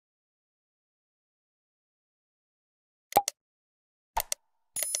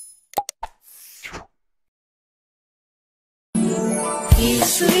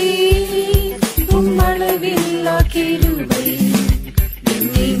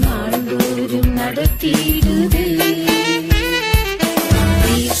நடத்திடுதே.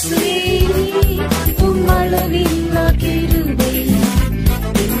 இயேசுவே உம்மளவில்லா கிருபை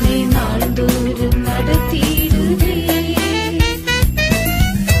என்னை நாள்தோறும் நடத்திடுதே.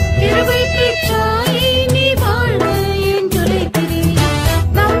 கிருபை பெற்றாய் நீ வாழ்க என்றுரைக்கிறேன்.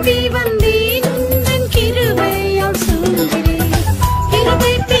 நம்பி வந்தேன் உந்தன் கிருபையால் சூழ்கிறேன்.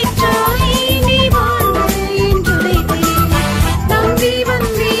 கிருபை பெற்றாய் நீ வாழ்க என்றுரைக்கிறேன். நம்பி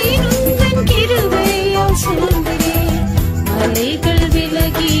வந்தேன் உந்தன் கிருபையால் சூழ்கிறேன். மலைகள்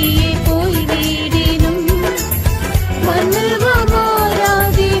விலகியே போய்விடினும் மன்னவா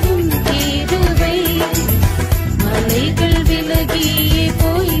மாறாதிடும் கிருபை. மலைகள் விலகியே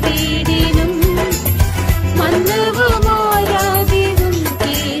போய்விடினும் மன்னவா மாறாதிடும்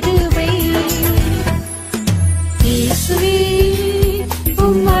கிருபை. இயேசுவே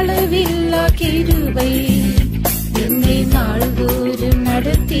உம்மளவில்லா கிருபை என்னை நாள்தோறும்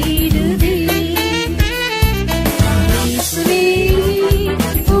நடத்திடுதே. இயேசுவே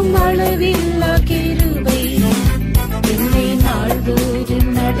உம்மளவில்லா கிருபை என்னை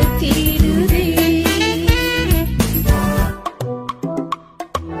நாள்தோறும் நடத்திடுதே.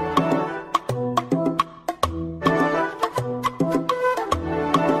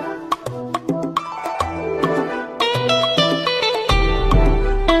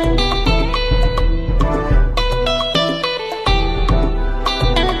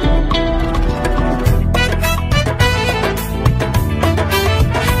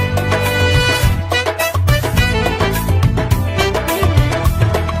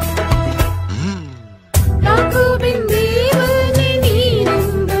 யாக்கோபின் தேவனே நீர்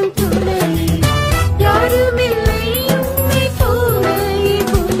எங்கள் துணை. யாருமில்லை உம்மை போல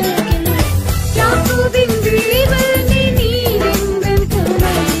இவ்வுலகில். யாக்கோபின் தேவனே நீர் எங்கள்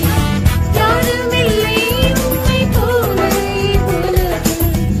துணை. யாருமில்லை உம்மை போல இவ்வுலகில்.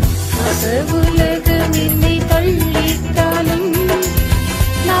 அசவுலகம் என்னை தள்ளிட்டாலும்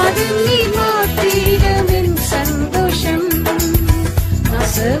நாதன் நீர் மாத்திரமென் சந்தோஷம்.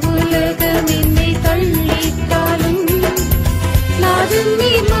 அசவுலகம் என்னை தள்ளிட்டாலும் நாதன்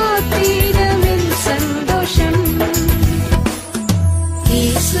நீர் மாத்திரமென் சந்தோஷம்.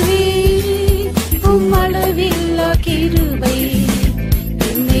 இயேசுவே உம்மளவில்லா கிருபை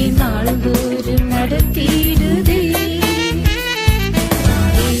என்னை நாள்தோறும் நடத்திடுதே.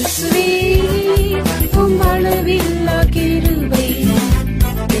 இயேசுவே உம்மளவில்லா கிருபை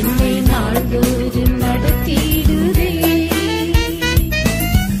என்னை நாள்தோறும் நடத்திடுதே.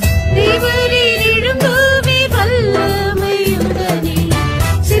 தேவரீர் எழும்புவே வல்லமையுடனே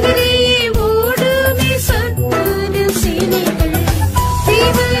சிதறியே ஓடுமே சத்துரு சேனைகள்.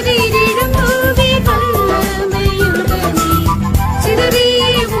 தேவரீர் எழும்புவே வல்லமையுடனே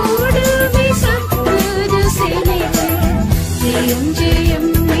சிதறியே ஓடுமே சத்துரு சேனைகள். ஜெயம்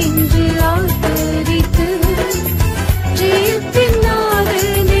ஜெயம் என்று ஆர்ப்பரித்து ஜெயத்தின்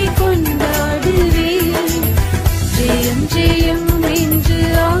நாதனை கொண்டாடுவேன். ஜெயம் ஜெயம் என்று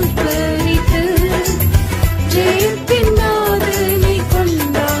ஆர்ப்பரித்து ஜெயத்தின் நாதனை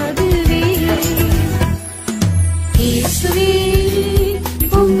கொண்டாடுவேன். இயேசுவே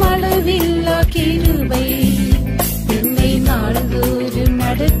உம்மளவில்லா கிருபை என்னை நாள்தோறும்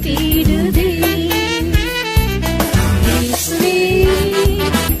நடத்திடுதே. இயேசுவே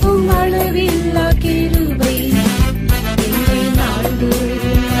உம்மளவில்லா கிருபை என்னை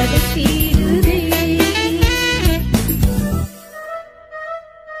நாள்தோறும் நடத்திடுதே.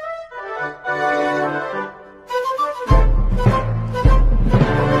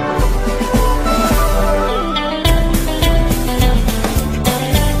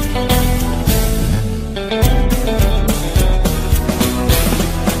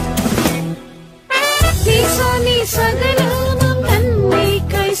 நீ சகலமும்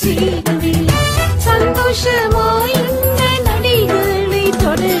நன்மைக்காய் செய்துவேன். சந்தோஷமாய் உந்தன் அடிகளை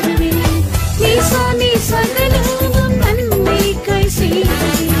தொடருவேன். நீ சகலமும் நன்மைக்காய்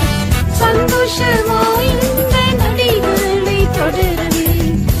செய்துவேன். சந்தோஷமாய் உந்தன் அடிகளை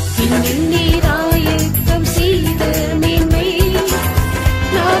தொடருவேன். இன்னும் நீராயத்தம் செய்த மேன்மை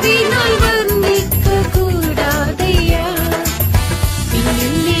நாவினால் வர்ணிக்க கூடாதையா.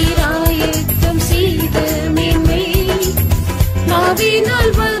 இன்னும் நீராயத்தம் செய்த மேன்மை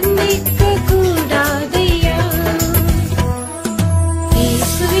நாவினால் வர்ணிக்க கூடாதையா.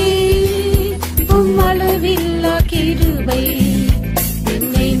 இயேசுவே உம்மளவில்லா கிருபை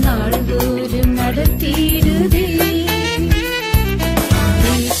என்னை நாள்தோறும் நடத்திடுதே.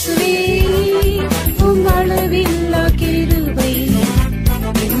 இயேசுவே உம்மளவில்லா கிருபை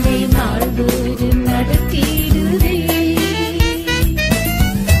என்னை நாள்தோறும் நடத்திடுதே.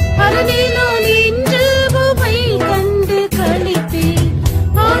 பலனை நான் இன்று உம்மை கண்டு களிப்பேன்.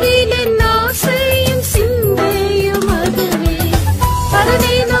 ஆறில் என் ஆசை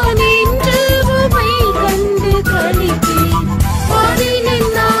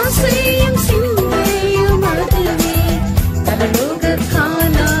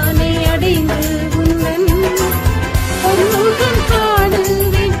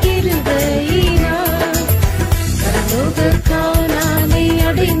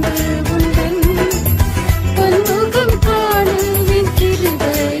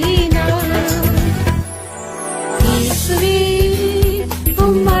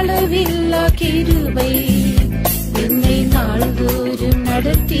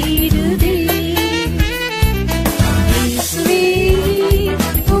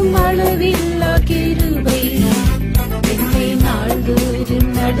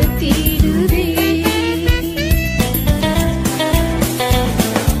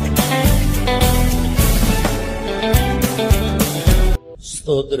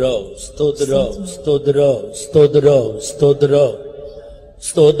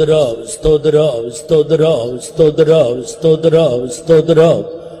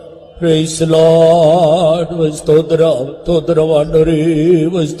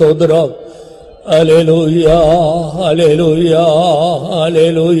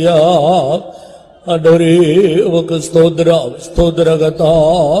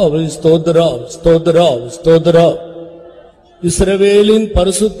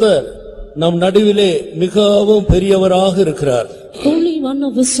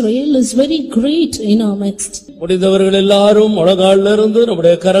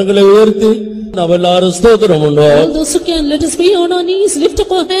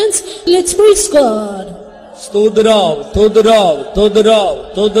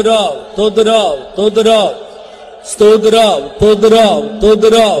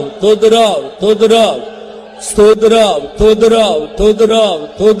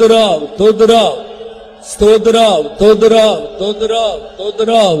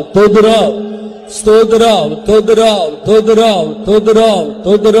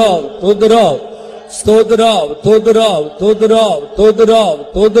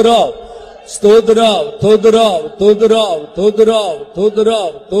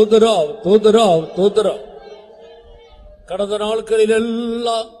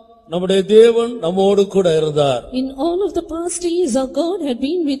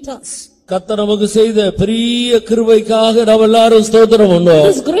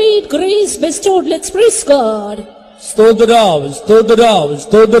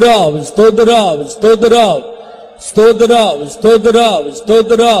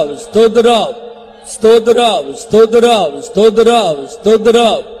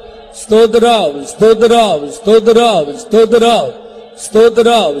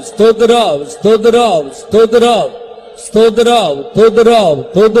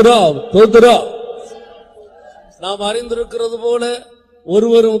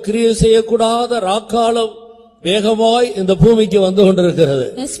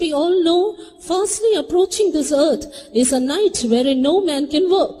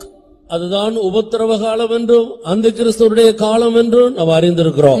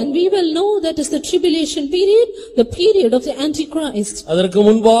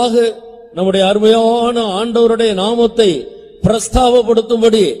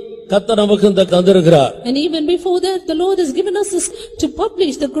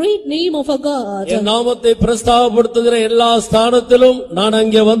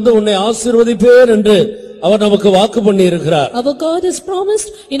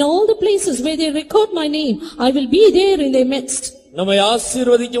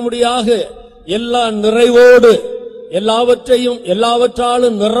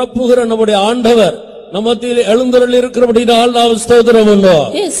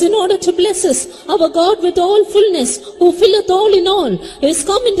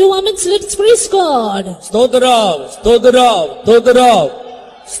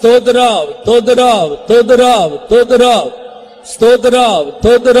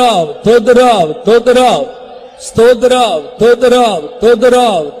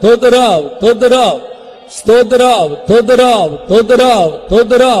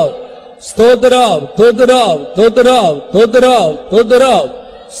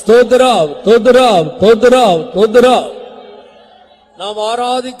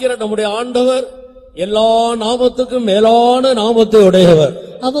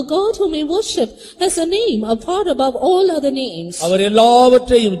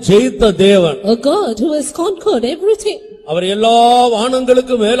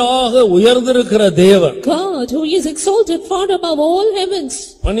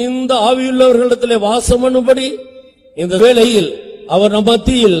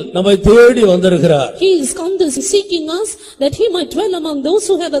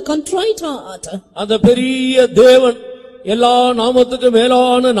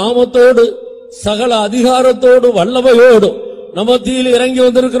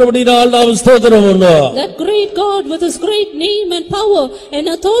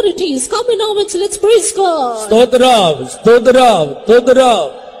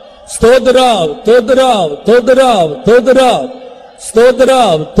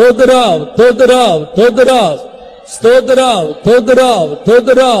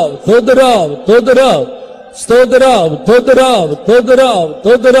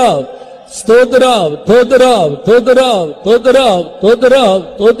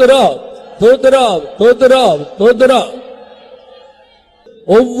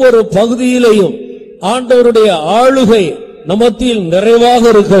நமத்தில் நிறைவாக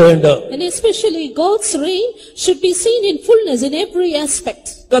இருக்க வேண்டும். And especially God's reign should be seen in fullness in every aspect.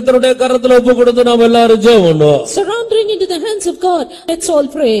 கர்த்தருடைய கரத்துல ஒப்பு கொடுத்து நாம் எல்லாரும் ஜெபம் பண்ணுவோம். Surrendering into the hands of God, let's all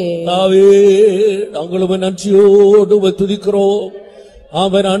pray. நாவே நாங்களும் நன்றியோடு துதிக்கிறோம்.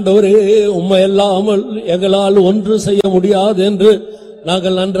 ஆமென். ஆண்டவரே, உம்மை அல்லாமல் எங்களால் ஒன்று செய்ய முடியாது என்று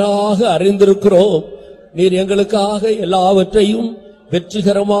நாங்கள் நன்றாக அறிந்திருக்கிறோம். நீர் எங்களுக்காக எல்லாவற்றையும்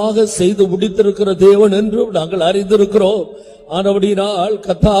வெற்றிகரமாக செய்து முடித்திருக்கிற தேவன் என்றும் நாங்கள் அறிந்திருக்கிறோம். ஆனபடியால்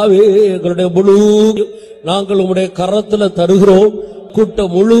கர்த்தாவே, எங்களுடைய முழு நாங்கள் உம்முடைய கரத்துல தருகிறோம்.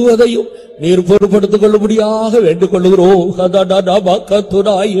 கூட்டம் முழுவதையும் நீர் பொறுப்படுத்திக் கொள்ளும்படியாக வேண்டிக் கொள்கிறோம்.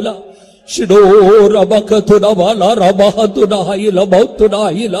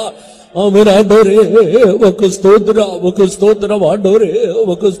 ஆமென். ஆண்டவரே, உமக்கு ஸ்தோத்திரம், உமக்கு ஸ்தோத்திரம். ஆண்டவரே,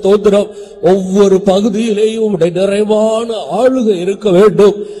 உமக்கு ஸ்தோத்திரம். ஒவ்வொரு பகுதியிலேயும் உம்முடைய நிறைவான ஆளுகை இருக்க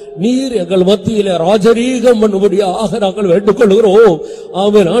வேண்டும். நீர் எங்கள் மத்தியிலே ராஜரீகம் பண்ணும்படியாக நாங்கள் வேண்டிக் கொள்கிறோம்.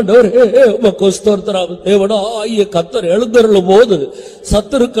 ஆமென். ஆண்டவரே, உமக்கு ஸ்தோத்திரம். தேவனாகிய கர்த்தர் எழுந்தருளும் போது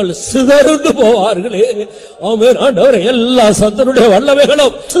சத்துருக்கள் சிதறுண்டு போவார்களே. ஆமென். ஆண்டவரே, எல்லா சத்துருடைய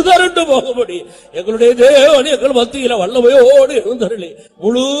வல்லமைகளும் சிதறுண்டு போகும்படி எங்களுடைய தேவன் எங்கள் மத்தியில வல்லமையோடு எழுந்தருளி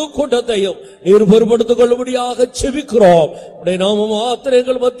முழு கூட்டத்தையும் நீர் பொறுப்படுத்திக் கொள்ளும்படியாக செபிக்கிறோம். உடைய நாமம் மாத்திரம்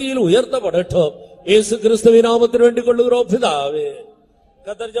எங்கள் மத்தியில் உயர்த்தப்படட்டும். இயேசு கிறிஸ்துவின் நாமத்தில் வேண்டிக் கொள்ளுகிறோம் பிதாவே.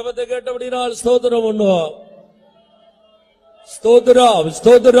 கர்த்தர் ஜெபத்தை கேட்டபடியால் ஸ்தோத்திரம் பண்ணுவோம். ஸ்தோத்திரம்,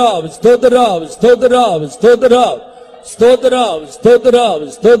 ஸ்தோத்திரம், ஸ்தோத்திரம், ஸ்தோத்திரம், ஸ்தோத்திரம், ஸ்தோத்திரம், ஸ்தோத்திரம்,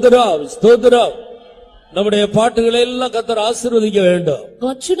 ஸ்தோத்திரம், ஸ்தோத்திரம். நம்முடைய பாட்டுகளை எல்லாம் கர்த்தர் ஆசீர்வதிக்க வேண்டும்.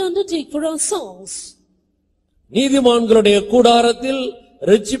 God should undertake for our songs. நீதிமான்களுடைய கூடாரத்தில்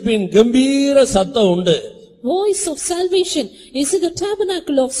இரட்சிப்பின் கம்பீர சத்தம் உண்டு. Voice of salvation is in the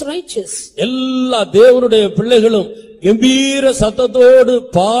tabernacle of righteous. எல்லா தேவனுடைய பிள்ளைகளும் கம்பீர சத்தத்தோடு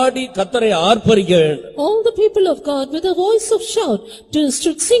பாடி கர்த்தரை ஆர்ப்பரிக்க வேண்டும். All the people of God with a voice of shout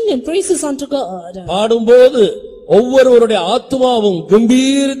should sing and praises unto God. பாடும்போது ஒவ்வொருவருடைய ஆத்துமாவும்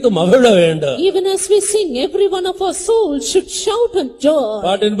கம்பீரித்து மகிழ வேண்டும். Even as we sing, every one of our souls should shout and joy.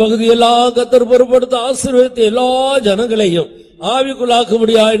 பாட்டின் பகுதியெல்லாம் கர்த்தர் பொறுப்படுத்த ஆசீர்வதித்த எல்லா ஜனங்களையும்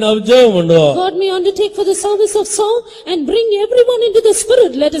ஆவிக்குள்ளாக்கும்படியாய் நாம் ஜெபம் பண்ணுவோம். God may undertake for the service of song and bring everyone into the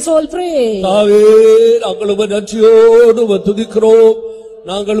spirit. Let us all pray. தாவே, நாங்கள் உம்மை நன்றியோடு துதிக்கிறோம்.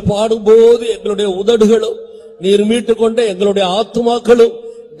 நாங்கள் பாடும்போது எங்களுடைய உதடுகளும் நீர் மீட்டுக் கொண்ட எங்களுடைய ஆத்துமாக்களும்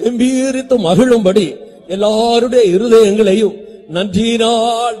கம்பீரித்து மகிழும்படி எல்லாருடைய இருதயங்களையும்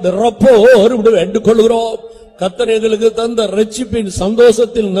நன்றியினால் நிரப்போடு வேண்டிக் கொள்கிறோம். கர்த்தர் எங்களுக்கு தந்த இரட்சிப்பின்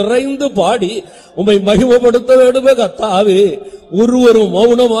சந்தோஷத்தில் நிறைந்து பாடி உம்மை மகிமைப்படுத்த வேண்டுமே கர்த்தாவே. ஒருவரும்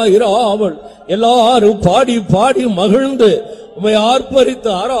மௌனமாயிராமல் எல்லாரும் பாடி பாடி மகிழ்ந்து உம்மை ஆர்ப்பரித்து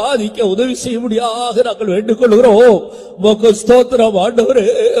ஆராதிக்க உதவி செய்யும்படியாக நாங்கள் வேண்டிக் கொள்கிறோம். உமக்கு ஸ்தோத்திரம் ஆண்டவரே,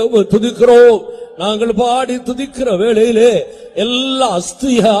 உம்மை துதிக்கிறோம். நாங்கள் பாடி துதிக்கிற வேளையிலே எல்லா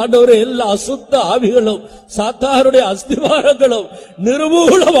ஆண்டவரே, எல்லா அசுத்த ஆவிகளும் சாத்தானுடைய அஸ்திவாரங்களும்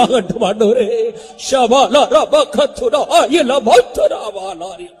நிர்மூலமாகட்டும் ஆண்டவரே. ஷபாலா ரபகத்துரா இல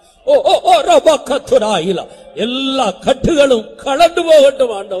மௌத்தராவாலாரி ஓ ஓ ரபகத்துரா இல எல்லா கட்டுகளும் கலந்து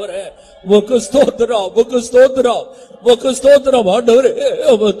போகட்டும் ஆண்டவரே. உமக்கு ஸ்தோத்திரம், உமக்கு ஸ்தோத்திரம், உமக்கு ஸ்தோத்திரம் ஆண்டவரே.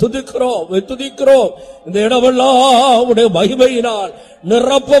 துதிக்கிறோம், துதிக்கிறோம். இந்த இடமெல்லாம் உடைய மகிமையினால்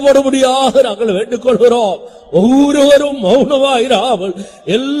நிரப்பப்படும்படியாக நாங்கள் வேண்டிக் கொள்கிறோம். ஒவ்வொருவரும் மௌனமாயிராமல்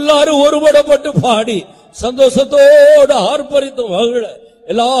எல்லாரும் ஒருபடப்பட்டு பாடி சந்தோஷத்தோடு ஆர்ப்பரித்து மகிழ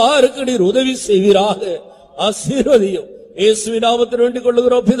எல்லாருக்கும் நீர் உதவி செய்வீராக. ஆசீர்வதியும். இயேசுவின் நாமத்தில் வேண்டிக்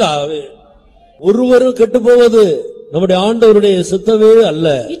கொள்ளுகிறோம் பிதாவே. ஒருவரும் கெட்டு போவது நம்முடைய ஆண்டவருடைய சித்தமே அல்ல.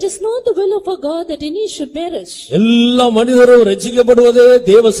 It is not the will of our God that any should perish. எல்லா மனிதரும் ரட்சிக்கப்படுவதே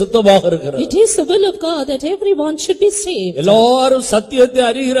தேவ சித்தமாக இருக்கிறது. It is the will of God that everyone should be saved. எல்லாரும் சத்தியத்தை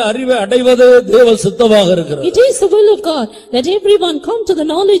அறிகிற அறிவை அடைவதே தேவ சித்தமாக இருக்கிறது. It is the will of God that everyone come to the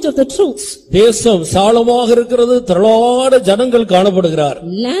knowledge of the truth. தேசம் சாலமாக இருக்கிறது, திரளான ஜனங்கள் காணப்படுகிறார்.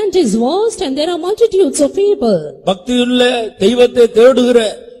 Land is vast and there are multitudes of people. பக்தியுள்ள தெய்வத்தை தேடுகிற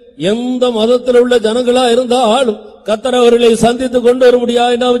எந்த மதத்தில் உள்ள ஜனங்களா இருந்தாலும் கர்த்தர் அவர்களை சந்தித்து கொண்டு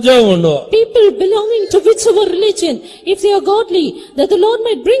வரும்படியாக நாம் ஜெபம் பண்ணுவோம். People belonging to whichever religion, if they are godly, that the Lord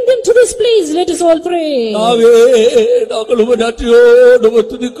might bring them to this place. Let us all pray. நாவே நாங்கள் உம்மை நன்றியோடு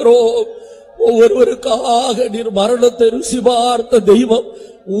துதிக்கிறோம். ஒவ்வொருவருக்காக நீர் மரணத்தை ருசி பார்த்த தெய்வம்,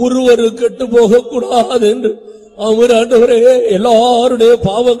 ஒருவரு கெட்டு போக கூடாது என்று ஆண்டவரே எல்லாருடைய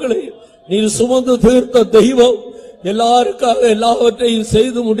பாவங்களை நீர் சுமந்து தீர்த்த தெய்வம், எல்லாருக்காக எல்லாவற்றையும்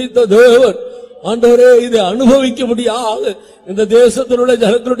செய்து முடித்த தேவன் ஆண்டவரே, இதை அனுபவிக்க முடியாது இந்த தேசத்தில் உள்ள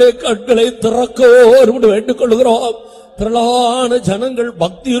ஜனங்களுடைய கண்களை திறக்கோ வேண்டிக் கொள்கிறோம். திரளான ஜனங்கள்,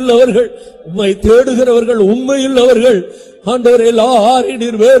 பக்தியுள்ளவர்கள், உம்மை தேடுகிறவர்கள், உண்மையுள்ளவர்கள், ஆண்டவரே எல்லாரையும்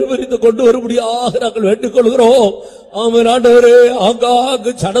நீர் வேறு பிரித்து கொண்டு வரும்படியாக நாங்கள் வேண்டிக் கொள்கிறோம். ஆமென். ஆண்டவரே,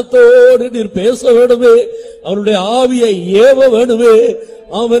 ஆங்காங்கு ஜனத்தோடு நீர் பேச வேண்டுமே, அவருடைய ஆவியை ஏவ வேண்டுமே.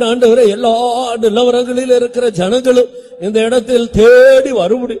 ஆமென். ஆண்டவரே, எல்லா நிலவரங்களில் இருக்கிற ஜனங்களும் இந்த இடத்தில் தேடி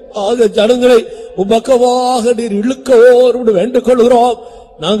வரும்படி ஜனங்களை உபக்கமாக நீர் இழுக்கவோடு வேண்டிக் கொள்கிறோம்.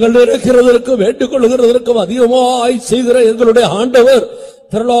 நாங்கள் இருக்கிறதற்கும் வேண்டிக் கொள்கிறதற்கும் அதிகமாய் செய்கிற எங்களுடைய ஆண்டவர்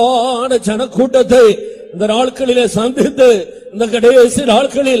திரளான ஜனக்கூட்டத்தை இந்த நாட்களிலே சந்தித்து இந்த கடைசி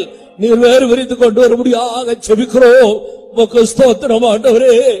நாட்களில் நீர் வேறு விரித்துக் கொண்டு வரும்படியாக செபிக்கிறோம். உமக்கு ஸ்தோத்திரம்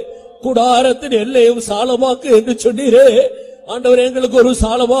ஆண்டவரே. கூடாரத்தின் எல்லையும் சாலமாக்கு என்று சொன்னீரே ஆண்டவரே, எங்களுக்கு ஒரு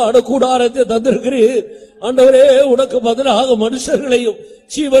சாலமான கூடாரத்தை தந்திருக்கிறீர் ஆண்டவரே. உனக்கு பதிலாக மனுஷர்களையும்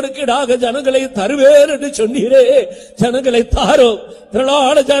ஜீவனுக்கீடாக ஜனங்களை தருவேன் என்று சொன்னீரே. ஜனங்களை தாரும்,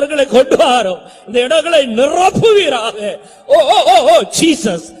 திரளான ஜனங்களை கொண்டு வாரும், இந்த இடங்களை நிரப்புவீராக. ஓ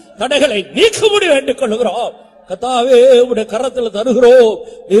ஜீசஸ், தடைகளை நீக்கும்படி வேண்டிக் கொள்கிறோம். கர்த்தாவே, உம்முடைய கரத்தில் தருகிறோம்.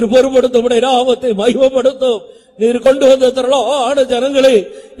 நீர் பொறுப்படுத்தும், உம்முடைய நாமத்தை மகிமைப்படுத்தும். நீர் கொண்டு வந்த திரளான ஜனங்களை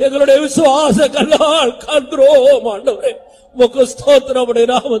எங்களுடைய விசுவாச கண்ணால் காண்கிறோம் ஆண்டவரே. உமக்கு ஸ்தோத்திரம். உம்முடைய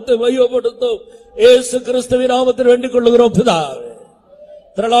நாமத்தை மகிமைப்படுத்தும். இயேசு கிறிஸ்துவின் நாமத்தில் வேண்டிக் கொள்கிறோம் பிதாவே.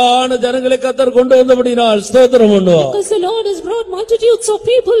 திரளான ஜனங்களை கர்த்தர் கொண்டு வந்தபடியால் ஸ்தோத்திரம் பண்ணுவோம். Because the Lord has brought multitudes of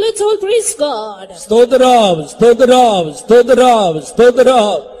people, let's all praise God. ஸ்தோத்திரம், ஸ்தோத்திரம், ஸ்தோத்திரம்,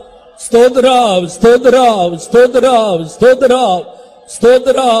 ஸ்தோத்திரம், ஸ்தோத்திரம், ஸ்தோத்திரம், ஸ்தோத்திரம், ஸ்தோத்திரம்,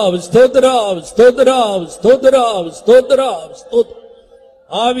 ஸ்தோத்திரம், ஸ்தோத்திரம், ஸ்தோத்திரம், ஸ்தோத்திரம், ஸ்தோத்திரம், ஸ்தோத்திரம்.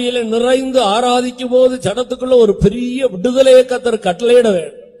 ஆவியிலே நிறைந்து ஆராதிக்கும் போது ஜனத்துக்குள்ள ஒரு பெரிய விடுதலையை கர்த்தர் கட்டளையிட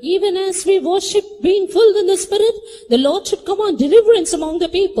வேண்டும். Even as we worship, being filled in the Spirit, the Lord should command deliverance among the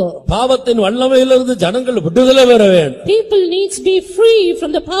people. பாவத்தின் வல்லமையிலிருந்து ஜனங்கள் விடுதலை பெற வேண்டும். People needs be free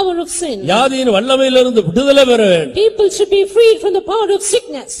from the power of sin. வியாதியின் வல்லமையிலிருந்து விடுதலை பெற வேண்டும். People should be freed from the power of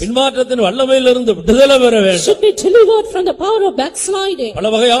sickness. பின்மாற்றத்தின் வல்லமையிலிருந்து விடுதலை பெற வேண்டும். Should be delivered from the power of backsliding. பல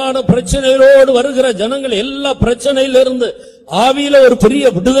வகையான பிரச்சனைகளோடு வருகிற ஜனங்கள் எல்லா பிரச்சனையிலிருந்து ஆவியில ஒரு பெரிய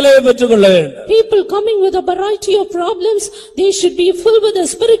விடுதலையை பெற்றுக் கொள்ள வேண்டும். People coming with a variety of problems, they should be filled with the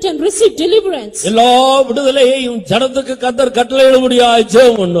Spirit and receive deliverance. எல்லா விடுதலையையும் ஜனத்துக்கு கர்த்தர் கட்டளையிடும்படியாய்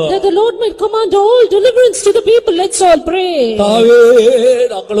ஜெபம் பண்ணுவோம். That the Lord might command all deliverance to the people. Let's all pray. தாவே,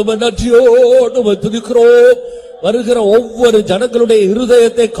 நாங்கள் நன்றியோடு துதிக்கிறோம். வருகிற ஒவ்வொரு ஜனங்களுடைய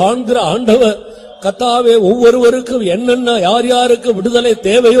இருதயத்தை காண்கிற ஆண்டவர் கர்த்தாவே, ஒவ்வொருவருக்கும் என்னென்ன யார் யாருக்கு விடுதலை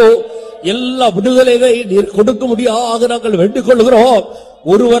தேவையோ எல்லா விடுதலைகளை நீர் கொடுக்க முடியாக நாங்கள் வேண்டிக் கொள்கிறோம்.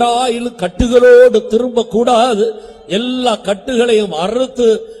 ஒருவராயிலும் கட்டுகளோடு திரும்ப கூடாது. எல்லா கட்டுகளையும் அறுத்து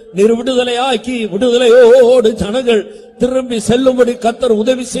நீர் விடுதலையாக்கி விடுதலையோடு ஜனங்கள் திரும்பி செல்லும்படி கர்த்தர்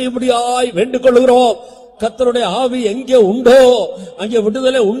உதவி செய்யும்படியாய் வேண்டிக் கொள்கிறோம். கர்த்தருடைய ஆவி எங்கே உண்டோ அங்கே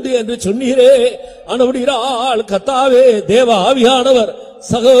விடுதலை உண்டு என்று சொன்னீரே. ஆனபடியால் கர்த்தாவே, தேவ ஆவியானவர்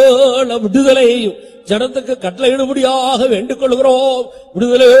சகல விடுதலையையும் ஜனத்துக்கு கட்டளையிடும்படியாக வேண்டிக் கொள்கிறோம்.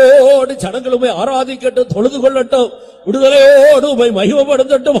 விடுதலையோடு ஜனங்கள் உம்மை ஆராதிக்கட்டும், தொழுது கொள்ளட்டும், விடுதலையோடு உம்மை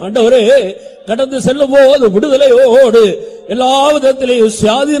மகிமைப்படுத்தட்டும். ஆண்டவரே, கடந்து செல்லும் போது விடுதலையோடு எல்லா விதத்திலேயும்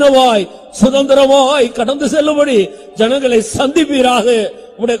சுயாதீனமாய் சுதந்திரமாய் கடந்து செல்லும்படி ஜனங்களை சந்திப்பீராக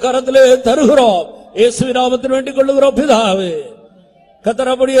உம்முடைய கரத்திலே தருகிறோம். இயேசுவின் நாமத்தில் வேண்டிக் கொள்ளுகிறோம் பிதாவே. கர்த்தர்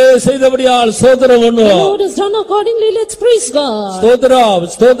அப்படியே செய்தபடியால் ஸ்தோத்திரம் பண்ணுவோம். The Lord has done accordingly. Let's praise God. ஸ்தோத்திரம்,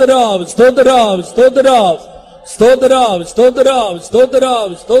 ஸ்தோத்திரம், ஸ்தோத்திரம், ஸ்தோத்திரம், ஸ்தோத்திரம், ஸ்தோத்திரம்,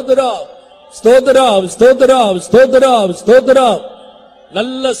 ஸ்தோத்திரம், ஸ்தோத்திரம், ஸ்தோத்திரம், ஸ்தோத்திரம், ஸ்தோத்திரம், ஸ்தோத்திரம்.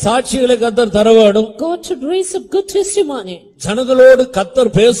 நல்ல சாட்சிகளை கர்த்தர் தர வேண்டும். God should raise up good testimony. ஜனங்களோடு கர்த்தர்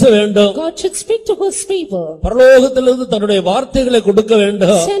பேச வேண்டும். God should speak to his people. பரலோகத்திலிருந்து தன்னுடைய வார்த்தைகளை கொடுக்க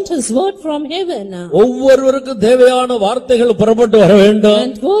வேண்டும். Send his word from heaven. ஒவ்வொருவருக்கும் தேவையான வார்த்தைகள் புறப்பட்டு வர வேண்டும்.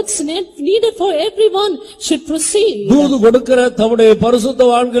 And words needed for everyone should proceed. தூது கொடுக்கிற தம்முடைய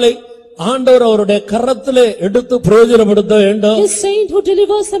பரிசுத்தவான்களை ஆண்டவர் அவருடைய கரத்திலே எடுத்து பிரயோஜனப்படுத்த வேண்டும். His saint who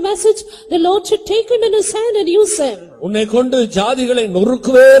delivers the message, the Lord should take him in his hand and use him. உன்னை கொண்டு ஜாதிகளை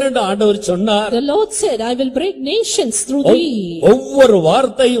நொறுக்குவேன் என்று ஆண்டவர் சொன்னார். The Lord said, I will break nations through thee. ஒவ்வொரு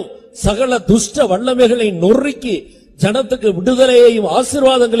வார்த்தையும் சகல துஷ்ட வல்லமைகளை நொறுக்கி ஜனத்துக்கு விடுதலையையும்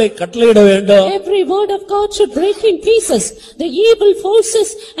ஆசீர்வாதங்களை கட்டளையிட வேண்டும். Every word of God should break in pieces the evil forces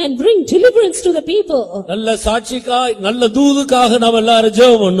and bring deliverance to the people. நல்ல சாட்சிக்காய் நல்ல தூதுக்காக நாம் எல்லாரும்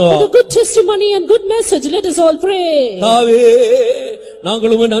ஜெபம் பண்ணுவோம். For the good testimony and good message, let us all pray. தாவே,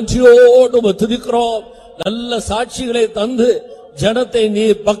 நாங்களும் நன்றியோடு துதிக்கிறோம். நல்ல சாட்சிகளை தந்து ஜனத்தை நீ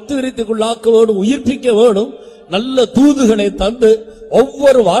பக்தி விருத்திக்குள்ளாக்க வேண்டும், உயிர்ப்பிக்க வேண்டும். நல்ல தூதுகளை தந்து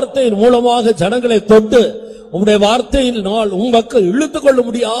ஒவ்வொரு வார்த்தையின் மூலமாக ஜனங்களை தொட்டு உம்முடைய வார்த்தையில் நாள் மக்கள் இழுத்துக் கொள்ள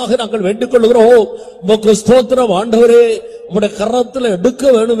முடியாக நாங்கள் வேண்டிக் கொள்கிறோம். உமக்கு ஸ்தோத்திரம் ஆண்டவரே. உம்முடைய கரத்தில் எடுக்க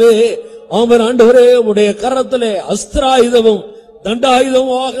வேணுமே ஆமென். ஆண்டவரே, உம்முடைய கரத்திலே அஸ்திராயுதமும்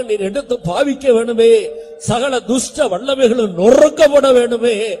தண்டாயுதமாக நீர் எடுத்து பாவிக்க வேண்டுமே. சகல துஷ்ட வல்லமைகளும் நொறுக்கப்பட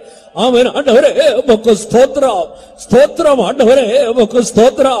வேண்டுமே. ஆமென். ஆண்டவரே, உமக்கு ஸ்தோத்திரம், ஸ்தோத்திரம். ஆண்டவரே, உமக்கு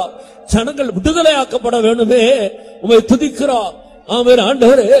ஸ்தோத்திரம். ஜனங்கள் விடுதலையாக்கப்பட வேண்டுமே. உம்மை துதிக்கிறோம். ஆமென்.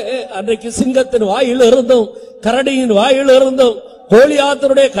 ஆண்டவரே, அன்றைக்கு சிங்கத்தின் வாயில் இருந்தும் கரடியின் வாயில் இருந்தும்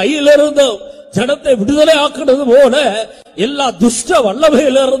கோலியாத்தருடைய கையில் இருந்தும் ஜனத்தை விடுதலை ஆக்குறது போல எல்லா துஷ்ட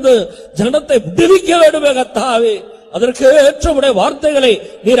வல்லமையிலிருந்து ஜனத்தை விடுவிக்க வேண்டுமே கர்த்தாவே. அதற்கு ஏற்ற உடைய வார்த்தைகளை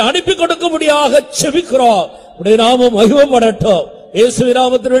நீர் அனுப்பி கொடுக்கும்படியாக செபிக்கிறோம். உடைய நாமம் மகிமைப்படட்டும். இயேசுவின்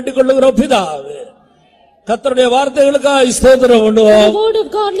நாமத்தில் வேண்டிக் கொள்ளுகிறோம் பிதாவே. கர்த்தருடைய வார்த்தைகளுக்காக ஸ்தோத்திரம் பண்ணுவோம். The word of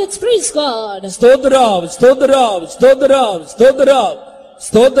God, let's praise God. ஸ்தோத்திரம், ஸ்தோத்திரம், ஸ்தோத்திரம், ஸ்தோத்திரம்,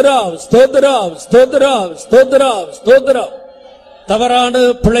 ஸ்தோத்திரம், ஸ்தோத்திரம், ஸ்தோத்திரம், ஸ்தோத்திரம், ஸ்தோத்திரம். தவறான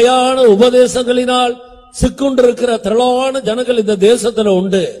பிழையான உபதேசங்களினால் சிக்குண்டிருக்கிற திரளான ஜனங்கள் இந்த தேசத்துல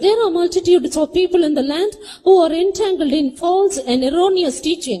உண்டு. There are multitudes of people in the land who are entangled in false and erroneous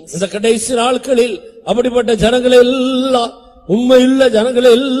teachings. இந்த கடைசி நாட்களில் அப்படிப்பட்ட ஜனங்களை எல்லாம், உண்மையுள்ள ஜனங்களை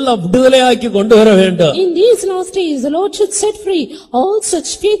எல்லாம் விடுதலையாக்கி கொண்டு வர வேண்டும். In these last days, the Lord should set free all such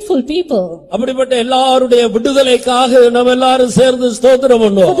faithful people. அப்படிப்பட்ட எல்லாருடைய விடுதலைக்காக நாம் எல்லாரும் சேர்ந்து ஸ்தோத்திரம்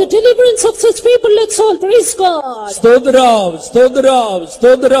பண்ணுவோம். For the deliverance of such people, let's all praise God. ஸ்தோத்திரம், ஸ்தோத்திரம்,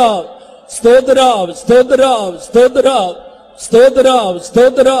 ஸ்தோத்திரம், ஸ்தோத்திரம், ஸ்தோத்திரம், ஸ்தோத்திரம், ஸ்தோத்திரம்,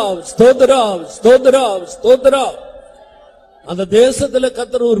 ஸ்தோத்திரம், ஸ்தோத்திரம், ஸ்தோத்திரம், ஸ்தோத்திரம். அந்த தேசத்துல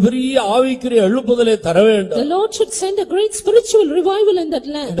கர்த்தர் ஒரு பெரிய ஆவிக்குரிய எழுப்புதலை தர வேண்டும். The Lord should send a great spiritual revival in that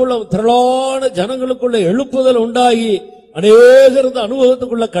land. திரளான ஜனங்களுக்குள்ள எழுப்புதல் உண்டாகி அநேகர் இந்த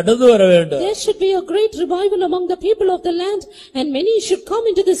அனுபவத்துக்குள்ள கடந்து வர வேண்டும். There should be a great revival among the people of the land, and many should come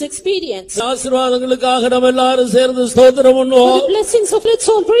into this experience. ஆசீர்வாதங்களுக்காக நாம் எல்லாரும் சேர்ந்து ஸ்தோத்திரம் பண்ணுவோம். For the blessings of let's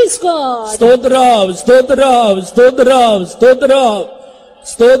all praise God. ஸ்தோத்திரம், ஸ்தோத்திரம், ஸ்தோத்திரம், ஸ்தோத்திரம்,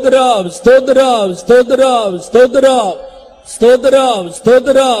 ஸ்தோத்திரம், ஸ்தோத்திரம், ஸ்தோத்திரம், ஸ்தோத்திரம், ஸ்தோத்திரம்,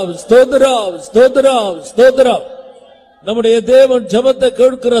 ஸ்தோத்திரம், ஸ்தோத்திரம், ஸ்தோத்திரம், ஸ்தோத்திரம். நம்முடைய தேவன் ஜெபத்தை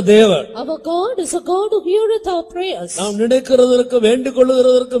கேட்கிற தேவன். Our God is a God who heareth our prayers. நாம் நினைக்கிறதற்கு வேண்டிக்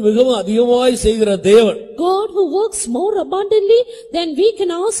கொள்ளுகிறதற்கு மிகவும் அதிகமாய் செய்கிற தேவன். God who works more abundantly than we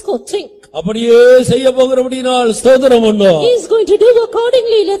can ask or think. அப்படியே செய்ய போகிறபடியால் ஸ்தோத்திரம் பண்ணுவோம். He is going to do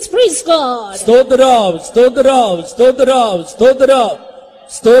accordingly. Let's praise God. ஸ்தோத்திரம், ஸ்தோத்திரம், ஸ்தோத்திரம், ஸ்தோத்திரம்,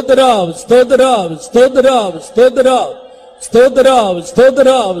 ஸ்தோத்திரம், ஸ்தோத்திரம், ஸ்தோத்திரம், ஸ்தோத்திரம், ஸ்தோத்திரம்,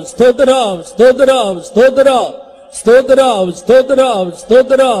 ஸ்தோத்திரம், ஸ்தோத்திரம், ஸ்தோத்திரம், ஸ்தோத்திரம், ஸ்தோத்திரம், ஸ்தோத்திரம்,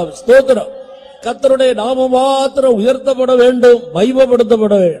 ஸ்தோத்திரம், ஸ்தோத்திரம். கர்த்தருடைய நாமம் மாத்திரம் உயர்த்தப்பட வேண்டும்,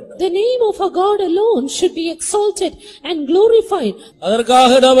 மகிமைப்படுத்தப்பட வேண்டும். The name of our God alone should be exalted and glorified.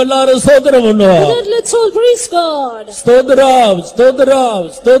 அதற்காக நாம் எல்லாரும் ஸ்தோத்திரம் பண்ணுவோம். Let's all praise God. ஸ்தோத்திரம், ஸ்தோத்திரம்,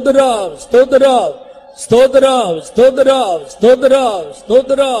 ஸ்தோத்திரம், ஸ்தோத்திரம், ஸ்தோத்திரம், ஸ்தோத்திரம், ஸ்தோத்திரம்,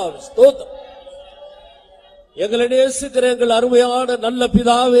 ஸ்தோத்திரம், ஸ்தோத்திரம். எங்களை நேசிக்கிற எங்கள் அருமையான நல்ல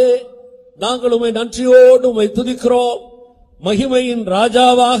பிதாவே, நாங்கள் உம்மை நன்றியோடு உம்மை துதிக்கிறோம். மகிமையின்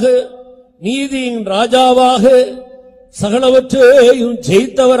ராஜாவாக, நீதியின் ராஜாவாக, சகலவற்றையும்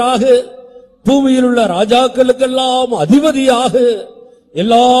ஜெயித்தவராக, பூமியில் உள்ள ராஜாக்களுக்கெல்லாம் அதிபதியாக,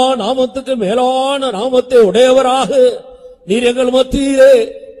 எல்லா நாமத்துக்கு மேலான நாமத்தை உடையவராக நீர் எங்கள் மத்தியிலே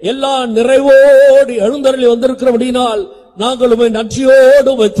எல்லா நிறைவோடு எழுந்தருளி வந்திருக்கிறபடினால் நாங்கள் உம்மை நன்றியோடு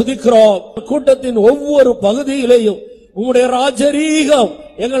உம்மை துதிக்கிறோம். கூட்டத்தின் ஒவ்வொரு பகுதியிலேயும் உம்முடைய ராஜரீகம்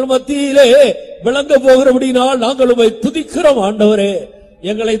எங்கள் மத்தியிலே விளங்க போகிறபடினால் நாங்கள் உம்மை துதிக்கிறோம். ஆண்டவரே,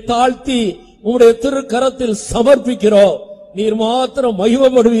 எங்களை தாழ்த்தி உம்முடைய திருக்கரத்தில் சமர்ப்பிக்கிறோம். நீர் மாத்திரம்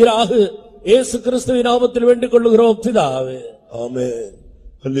மகிமைப்படுவீராக. இயேசு கிறிஸ்துவின் நாமத்தில் வேண்டிக் கொள்ளுகிறோம் பிதாவே. ஆமென்.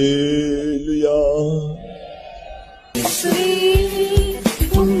 அல்லேலூயா.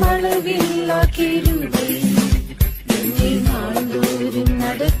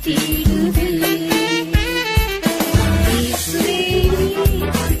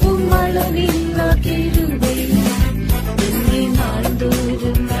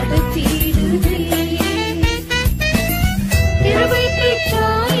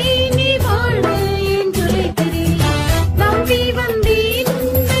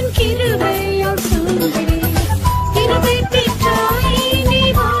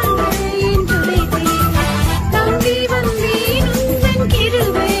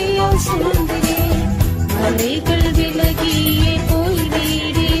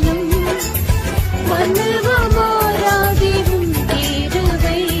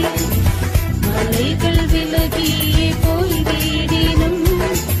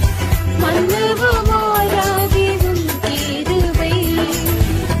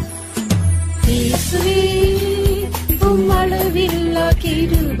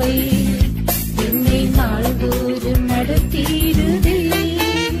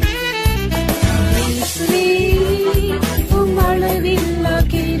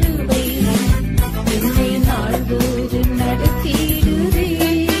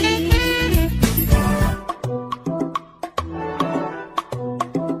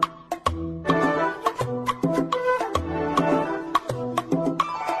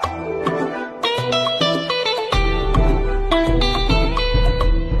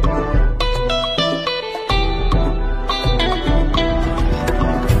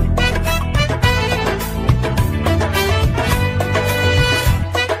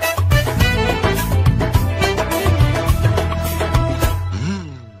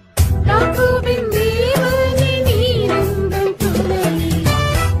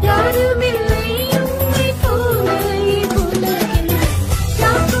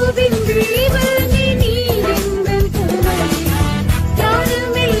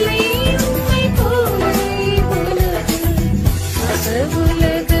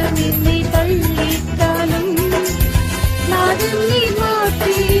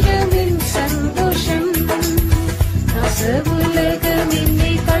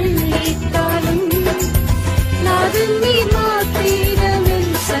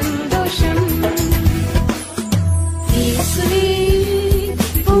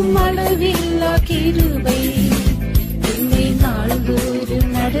 கிருபை என்னை நாள்தோறும்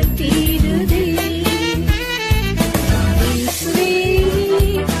நடத்திடுதே. இயேசுவே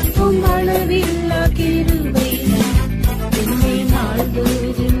உம் அளவில்லா கிருபை என்னை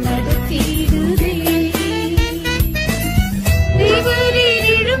நாள்தோறும் நடத்திடுதே. தேவரீர்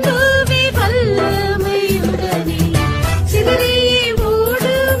எழும்புவே வல்லமையுடனே சிதறியே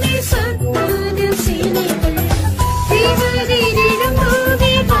ஓடுமே சத்துரு சேனைகள். தேவரீர்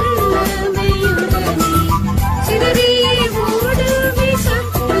எழும்புவே வல்லமையுடனே சிதறியே ஓடுமே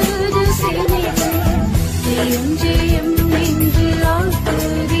சத்துரு சேனைகள். ஜெயம் ஜெயம் என்று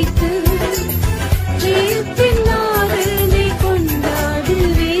ஆர்ப்பரித்து ஜெயத்தின் நாதனை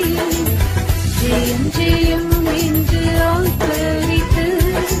கொண்டாடுவேன். ஜெயம் ஜெயம் என்று ஆர்ப்பரித்து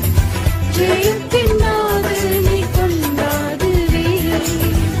ஜெயத்தின் நாதனை கொண்டாடுவேன்.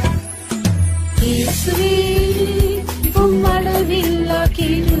 இயேசுவே உம் அளவில்லா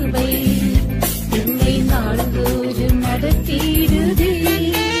கிருபை என்னை நாள்தோறும் நடத்திடுதே.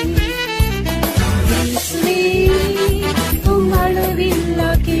 இயேசுவே உம்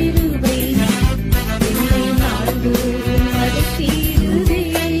அளவில்லா கிருபை என்னை நாள்தோறும் நடத்திடுதே.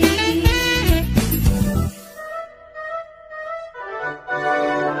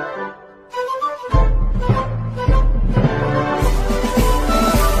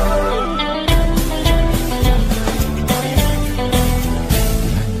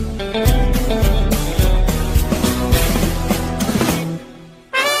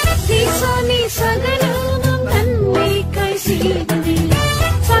 தேசானி சகலமும் நன்மைக்காய் செய்துவேன்.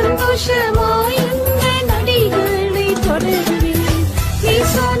 சந்தோஷமாய் உங்கள் நடிகளை தொடருவேன்.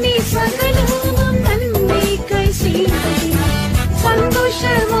 தேசானி சகலமும் நன்மைக்காய் செய்துவேன்.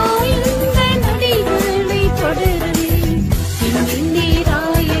 சந்தோஷமாய் உங்கள் நடிகளை தொடருவேன்.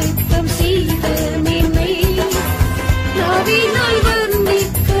 நீராயத்தம் செய்த மேன்மை நாவினால்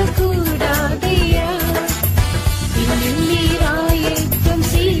வர்ணிக்க கூடாதையா. நீராயத்தம்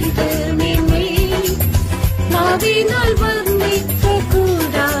செய்த மேன்மை நாவினால் வர்ணிக்க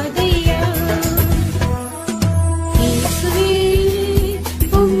கூடாதையா. இயேசுவே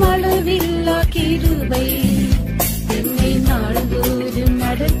உம் அளவில்லா கிருபை என்னை நாள்தோறும்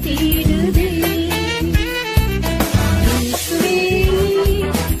நடத்திடுதே. இயேசுவே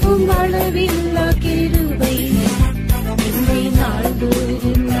உம் அளவில்லா கிருபை என்னை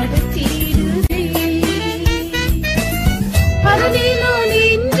நாள்தோறும் நடத்திடுதே. அதனை நான்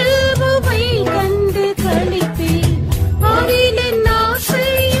இன்று உம்மை கண்டு களிப்பேன். ஆவியின்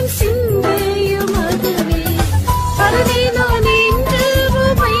ஆசையும் சிந்தையும் அதுவே. அதனை நான் இன்று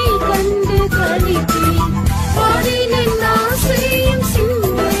உம்மை கண்டு களிப்பேன். ஆவியின் ஆசையும்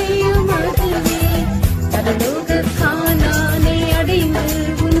சிந்தையும் அதுவே. பரலோக கானானை அடைந்து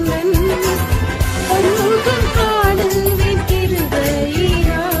உன்னன் பரலோகம் காணுவேன்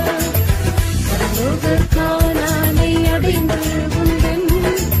கிருபையினால். பரலோக கானானை அடைந்து உந்தன்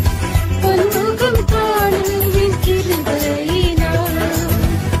பரலோகம் காணுவேன் கிருபையினால்.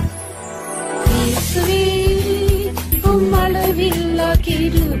 இயேசுவே உம் அளவில்லா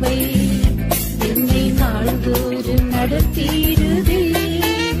கிருபை என்னை நாள்தோறும் நடத்திடுதே.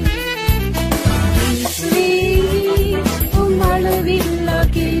 இயேசுவே உம் அளவில்லா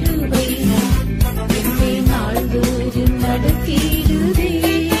கிருபை என்னை நாள்தோறும் நடத்திடுதே.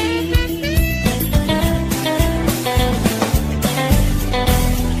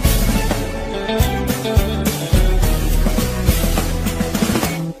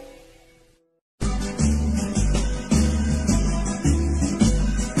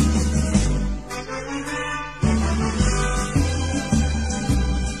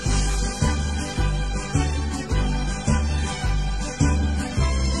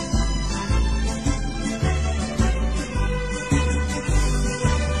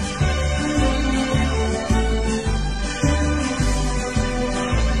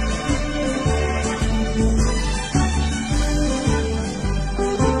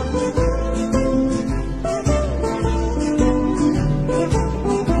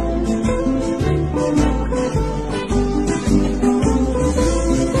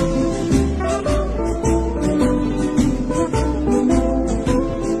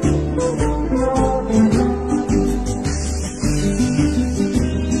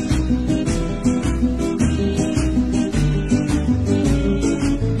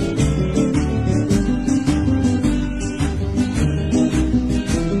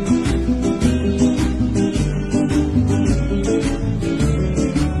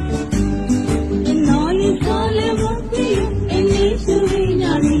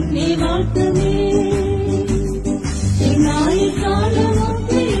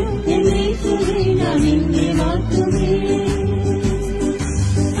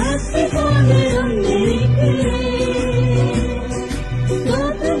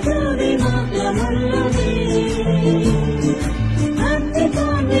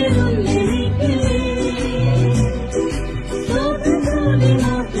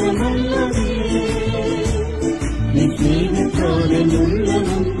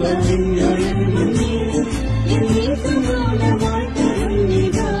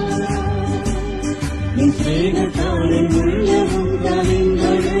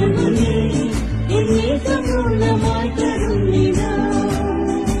 കവിഞ്ഞൊഴുകുന്നേ എന്നെ സമ്പൂർണ്ണമായി തരുന്നിതാ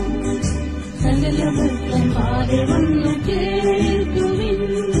സകലഭക്തന്മാരെ വന്നു കേൾക്കുവിൻ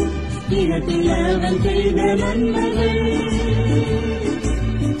ഇഹത്തിലവൻ ചെയ്ത നന്മകൾ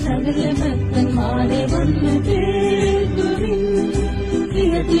സകലഭക്തന്മാരെ വന്നു കേൾക്കുവിൻ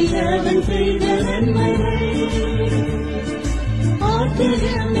ഇഹത്തിലവൻ ചെയ്ത നന്മകൾ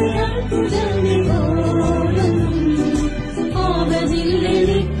ആശ്ചര്യമേ അത്ഭുതമേ ഓരോന്നും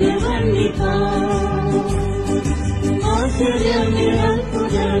ആവതില്ലെനിക്ക് വർണ്ണിക്കാം ആശ്ചര്യമേ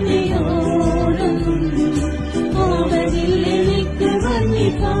അത്ഭുതമേ ഓരോന്നും ആവതില്ലെനിക്ക്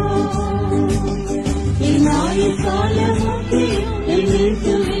വർണ്ണിക്കാം ഈ നായകാലമൊക്കെ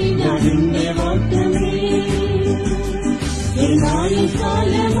യേശുവേ ഞാനിന്റെ വാഗ്ദമേ ഈ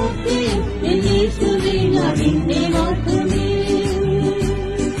നായകാലമൊക്കെ യേശുവേ ഞാനിന്റെ വാഗ്ദമേ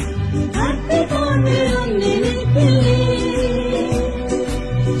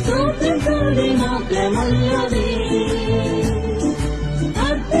മാത്രമല്ലവേ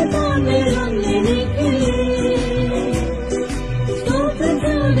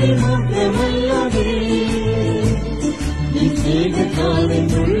മാത്രമല്ലവേ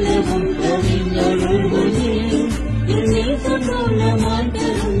നിശ്ചേതകാലമുള്ളവും കവിഞ്ഞൊഴുകുന്നേ എന്നെ സമ്പൂർണ്ണമായി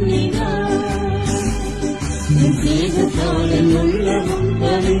തരുന്നിതാ നിശ്ചേതകാലമുള്ളവും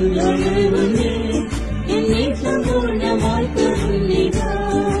കവിഞ്ഞൊഴുകുന്നേ എന്നെ സമ്പൂർണ്ണമായി തരുന്നിതാ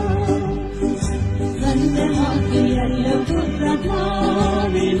സ്വന്തമാക്കിയല്ലോ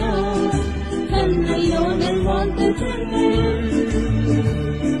പുത്രഭാവിനോ തന്നല്ലോ വാഗ്ദത്തങ്ങളും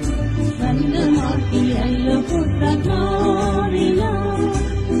സ്വന്തമാക്കിയല്ലോ പുത്രഭാവിനോ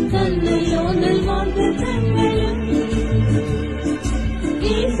തന്നല്ലോ വാഗ്ദത്തങ്ങളും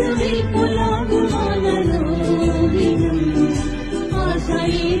യേശുവിൽ കൊലാകുവാനോദിനും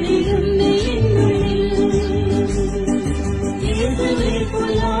ആശയിലിരുന്ന എന്നുള്ളിൽ യേശുവിൽ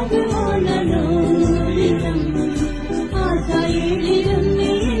കൊലാകുവാനോദിനും ആശയിലിരുന്ന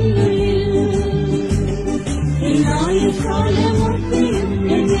എന്നുള്ളിൽ കാലമൊക്കെയും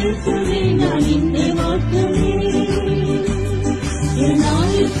യേശുവേ ഞാനിന്റെ വാഗ്ദമേ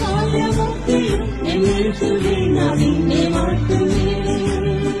കാലമൊക്കെയും യേശുവേ ഞാനിന്റെ വാഗ്ദമേ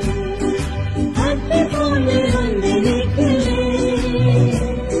അതുപോലെ വന്നെനിക്കില്ലേ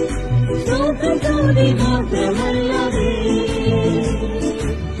സ്തോത്രത്തോടെ മാത്രമല്ലവേ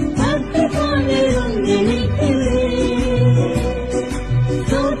അതുപോലെ വന്നെനിക്കില്ലേ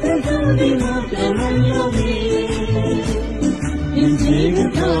സ്തോത്രത്തോടെ മാത്രമല്ലവേ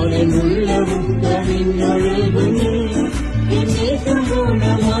നിശ്ചേതകാലമുള്ളവും കവിഞ്ഞൊഴുകുന്നേ എന്നെ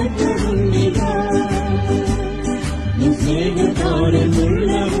സമ്പൂർണ്ണമായി തരുന്നിതാ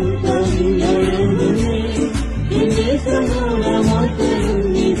നിശ്ചേതകാലമുള്ളവും കവിഞ്ഞൊഴുകുന്നേ എന്നെ സമ്പൂർണ്ണമായി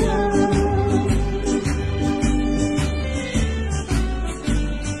തരുന്നിതാ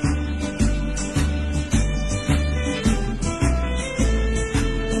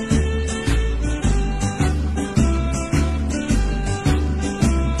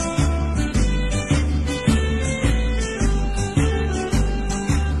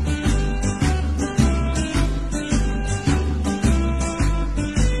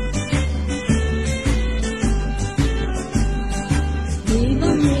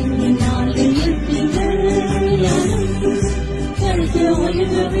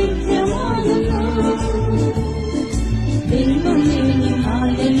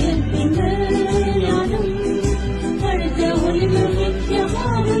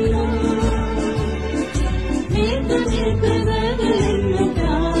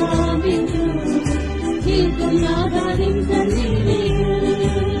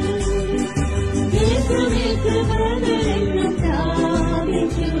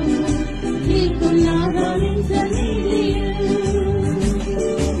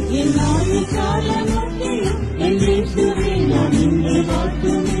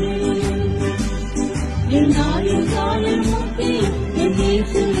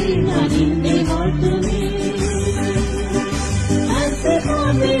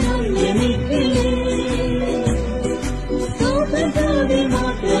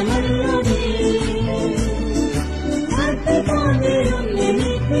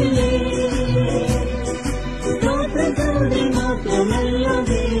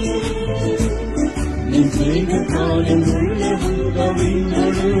നിശ്ചേതകാലമുള്ളവും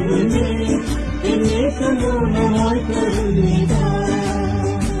കവിഞ്ഞൊഴുകുന്നേ എന്നെ സമ്പൂർണ്ണമായി തരുന്നിതാ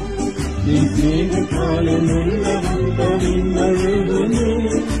നിശ്ചേതകാലമുള്ളവും കവിഞ്ഞൊഴുകുന്നേ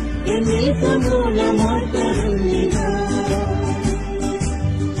എന്നെ സമ്പൂർണ്ണമായി തരുന്നിതാ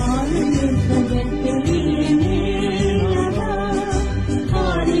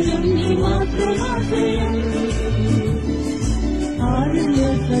ആരിലും നീ മാത്രമാശ്രയം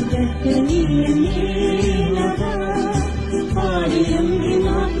ആരിലും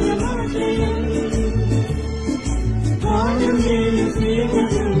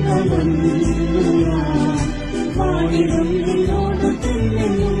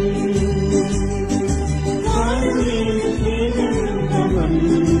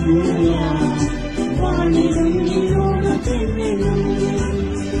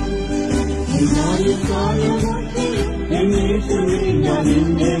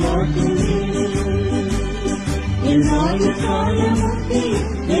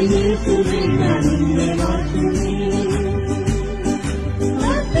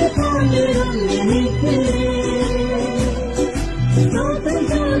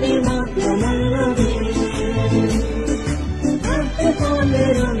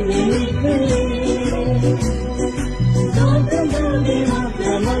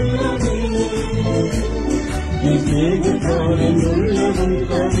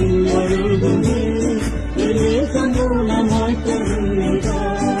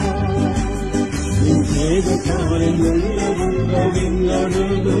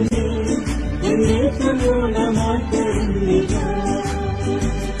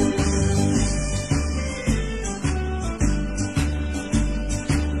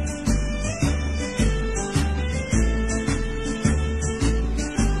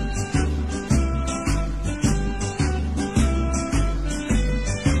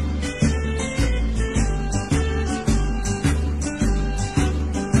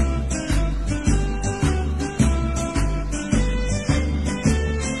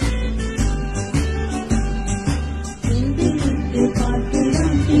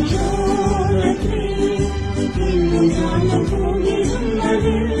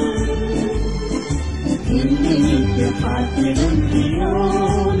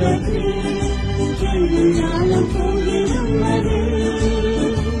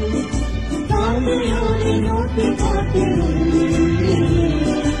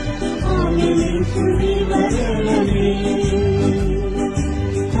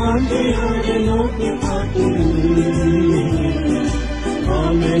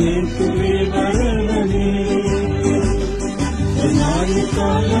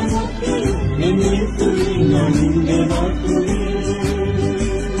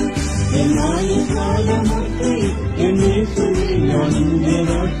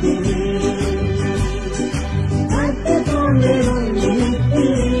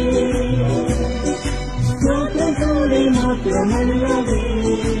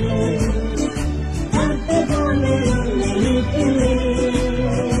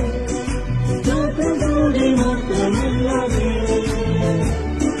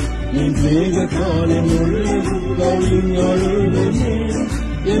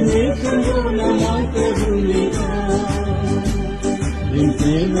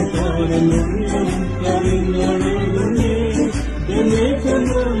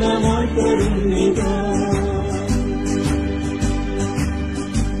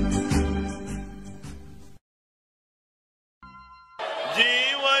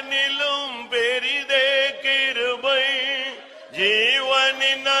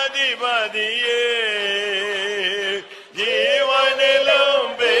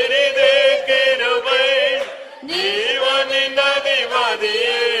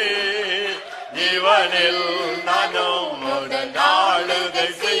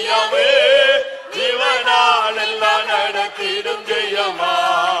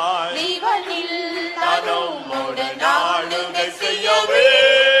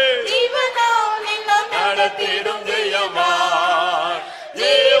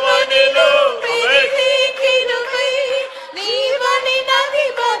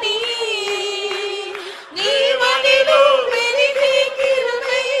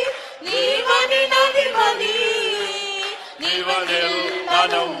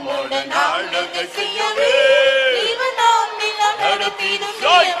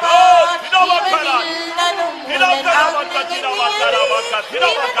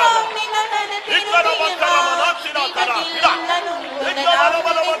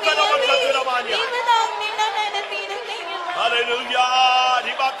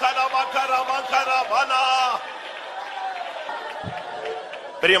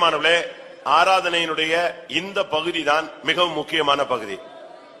பிரியமானவர்களே, ஆராதனையினுடைய இந்த பகுதி தான் மிகவும் முக்கியமான பகுதி.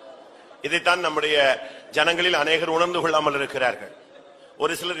 இதைத்தான் நம்முடைய ஜனங்களில் அநேகர் உணர்ந்து கொள்ளாமல் இருக்கிறார்கள்.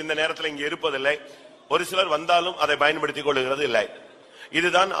 ஒரு சிலர் இந்த நேரத்தில் இங்கே இருப்பதில்லை, ஒரு சிலர் வந்தாலும் அதை பயன்படுத்திக் கொள்கிறது இல்லை.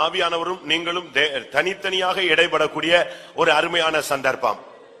 இதுதான் ஆவியானவரும் நீங்களும் தனித்தனியாக இடைபடக்கூடிய ஒரு அருமையான சந்தர்ப்பம்.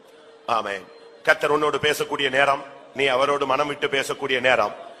 ஆமென். கர்த்தர் உன்னோடு பேசக்கூடிய நேரம், நீ அவரோடு மனம் விட்டு பேசக்கூடிய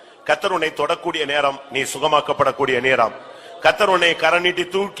நேரம். கர்த்தர் உன்னை தொடக்கூடிய நேரம், நீ சுகமாக்கப்படக்கூடிய நேரம். கர்த்தர் உன்னை கரம் நீட்டி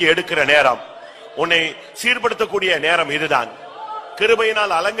தூக்கி எடுக்கிற நேரம். உன்னை சீர்படுத்தக்கூடிய நேரம் இதுதான்.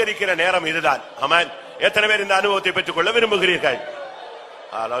 கிருபையினால் அலங்கரிக்கிற நேரம் இதுதான். ஆமென். எத்தனை பேர் இந்த அனுபவத்தை பெற்றுக் கொள்ள விரும்புகிறீர்கள்?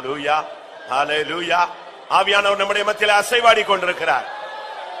 ஹல்லேலூயா, ஹல்லேலூயா. ஆவியானவர் நம்முடைய மத்தியில் அசைவாடி கொண்டிருக்கிறார்.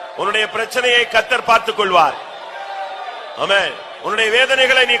 உன்னுடைய பிரச்சனையை கர்த்தர் பார்த்துக் கொள்வார். ஆமென். உன்னுடைய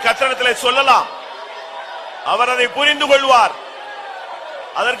வேதனைகளை நீ கர்த்தரிடத்தில் சொல்லலாம். அவர் அதை புரிந்து கொள்வார்,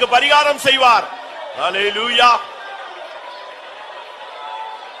 அதற்கு பரிகாரம் செய்வார். ஹல்லேலூயா.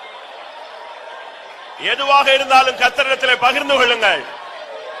 எதுவாக இருந்தாலும் கர்த்தரிடத்தில் பகிர்ந்து கொள்ளுங்கள்.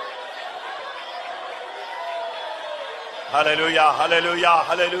 ஹல்லேலூயா, ஹல்லேலூயா,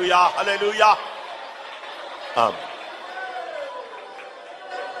 ஹல்லேலூயா, ஹல்லேலூயா. ஆம்.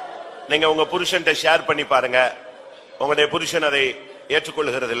 நீங்க உங்க புருஷன்ட்ட ஷேர் பண்ணி பாருங்க, உங்களுடைய புருஷன் அதை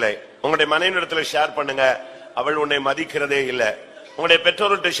ஏற்றுக்கொள்கிறது இல்லை. உங்களுடைய மனைவியிடத்துல ஷேர் பண்ணுங்க, அவள் உன்னை மதிக்கிறதே இல்லை. உங்களுடைய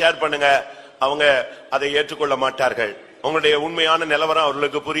பெற்றோர்கிட்ட ஷேர் பண்ணுங்க, அவங்க அதை ஏற்றுக்கொள்ள மாட்டார்கள். உங்களுடைய உண்மையான நிலவரம்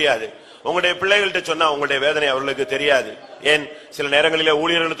அவர்களுக்கு புரியாது. உங்களுடைய பிள்ளைகள்கிட்ட சொன்னா உங்களுடைய வேதனை அவர்களுக்கு தெரியாது. ஏன், சில நேரங்களிலே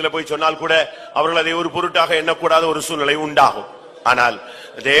ஊழியர்களிடத்தில் போய் சொன்னால் கூட அவர்கள் அதை ஒரு பொருட்டாக எண்ணக்கூடாத ஒரு சூழ்நிலை உண்டாகும். ஆனால்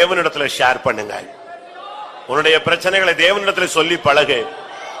தேவனிடத்துல ஷேர் பண்ணுங்க. உன்னுடைய பிரச்சனைகளை தேவனிடத்துல சொல்லி பழகு.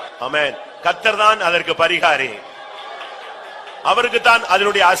 ஆமென். கர்த்தர் தான் அதற்கு பரிகாரி. அவருக்கு தான்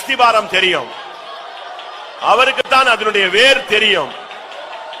அதனுடைய அஸ்திபாரம் தெரியும். அவருக்கு தான் அதனுடைய வேர் தெரியும்.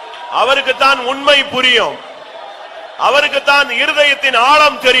 அவருக்கு தான் உண்மை புரியும். அவருக்கு தான் இருதயத்தின்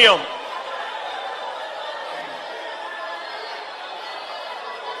ஆழம் தெரியும்.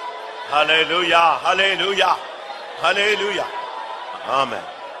 ஹல்லேலூயா, ஹல்லேலூயா, ஹல்லேலூயா. ஆமென்.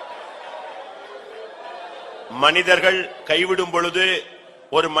 மனிதர்கள் கைவிடும் பொழுது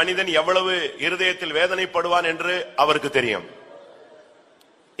ஒரு மனிதன் எவ்வளவு இருதயத்தில் வேதனைப்படுவான் என்று அவருக்கு தெரியும்.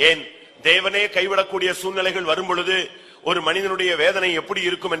 ஏன், தேவனே கைவிடக்கூடிய சூழ்நிலைகள் வரும் பொழுது ஒரு மனிதனுடைய வேதனை எப்படி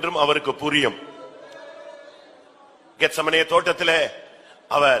இருக்கும் என்றும் அவருக்கு புரியும். கெத்சமனே தோட்டத்திலே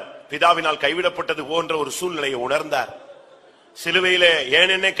அவர் பிதாவினால் கைவிடப்பட்டது போன்ற ஒரு சூழ்நிலையை உணர்ந்தார். சிலுவையிலே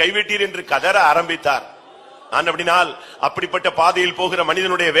ஏன் என்னை கைவிட்டீர் என்று கதற ஆரம்பித்தார். அப்படினால் அப்படிப்பட்ட பாதையில் போகிற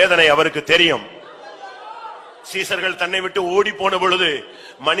மனிதனுடைய வேதனை அவருக்கு தெரியும். சீசர்கள் தன்னை விட்டு ஓடி போன பொழுது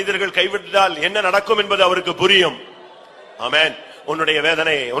மனிதர்கள் கைவிட்டால் என்ன நடக்கும் என்பது அவருக்கு புரியும். ஆமென். உன்னுடைய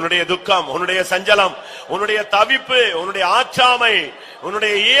வேதனை, உன்னுடைய துக்கம், உன்னுடைய சஞ்சலம், உன்னுடைய தவிப்பு, உன்னுடைய ஆச்சாமை,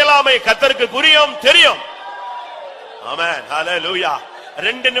 உன்னுடைய இயலாமை கர்த்தருக்கு புரியும், தெரியும். ஆமென். ஹல்லேலூயா.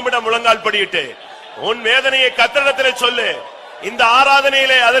 2 நிமிடம் முழங்கால் படியிட்டு உன் வேதனையை கர்த்தரிடத்தில் சொல்லு. இந்த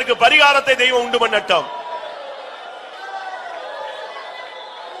ஆராதனையிலே அதற்கு பரிகாரத்தை தெய்வம் உண்டு பண்ணட்டும்.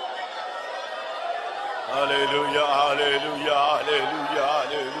 ஹல்லேலூயா, ஹல்லேலூயா, ஹல்லேலூயா,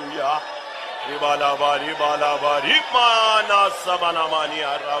 ஹல்லேலூயா. ரிபாலாபா, ரிபாலாபா, ரிமானா சமனமானி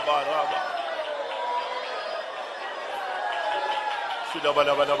அரபா ரபா.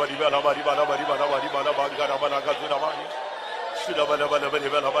 சுடபலபலப ரிபாலாபா, ரிபாலாபா, ரிபாலாபா, ரிபாலாபா, கரபலா கதுரமானி. சுடபலபலப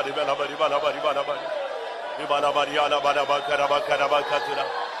ரிபாலாபா, ரிபாலாபா, ரிபாலாபா, ரிபாலாபா. ரிபாலாபா, ரியாலாபா, ரபா, கரபா, கரபா கதுரா.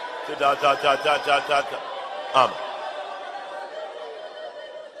 சுடா ஜா ஜா ஜா ஜா ஜா. ஆம்.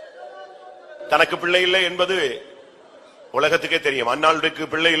 தனக்கு பிள்ளை இல்லை என்பது உலகத்துக்கே தெரியும். அன்னாளுக்கு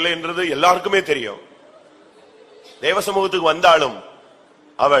பிள்ளை இல்லை என்றது எல்லாருக்குமே தெரியும். தேவ சமூகத்துக்கு வந்தாலும்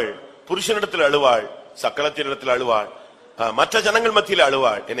அவள் புருஷனிடத்தில் அழுவாள், சக்கலத்தினிடத்தில் அழுவாள், மற்ற ஜனங்கள் மத்தியில்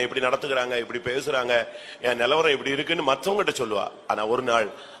அழுவாள். என்னை இப்படி நடத்துகிறாங்க, இப்படி பேசுறாங்க, என் நிலவரம் இப்படி இருக்குன்னு மற்றவங்கிட்ட சொல்லுவா. ஆனா ஒரு நாள்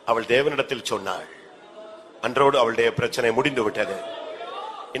அவள் தேவனிடத்தில் சொன்னாள். அன்றோடு அவளுடைய பிரச்சனை முடிந்து விட்டது.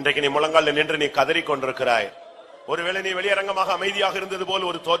 இன்றைக்கு நீ முழங்கால் நின்று நீ கதறி கொண்டிருக்கிறாய். ஒருவேளை நீ வெளியரங்கமாக அமைதியாக இருந்தது போல்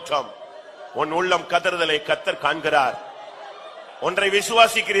ஒரு தோற்றம். உன் உள்ளம் கதறுதலை கர்த்தர் காண்கிறார். ஒன்றை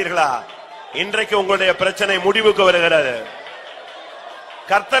விசுவாசிக்கிறீர்களா? இன்றைக்கு உங்களுடைய பிரச்சனை முடிவுக்கு வருகிறது.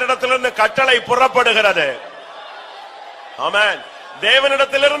 கர்த்தரிடத்திலிருந்து கட்டளை புறப்படுகிறது. ஆமென்.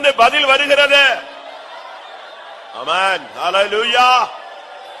 தேவனிடத்திலிருந்து பதில் வருகிறது. ஆமென். ஹல்லேலூயா.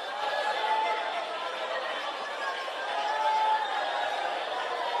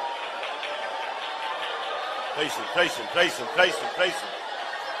 Praise him, praise him, praise him, praise him, praise him.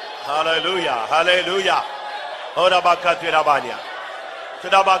 Hallelujah, hallelujah. Ora bakatira banya.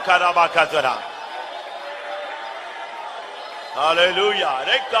 Tudabakara bakatira. Hallelujah.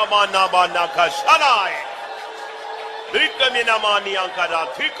 Rekamana bana kashanai. Rikamina mani ankara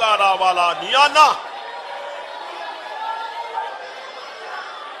thikara wala niyana.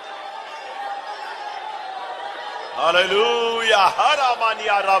 Hallelujah.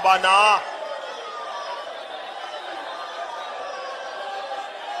 Haramania rabana.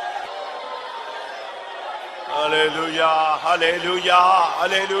 Hallelujah, hallelujah,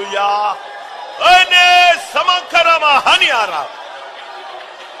 hallelujah. Ane samankarama haniara.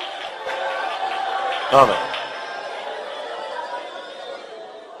 Amen.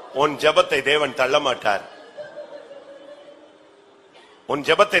 உன் ஜெபத்தை தேவன் தள்ள மாட்டார். உன்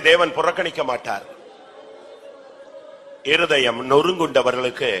ஜெபத்தை தேவன் புறக்கணிக்க மாட்டார். இருதயம்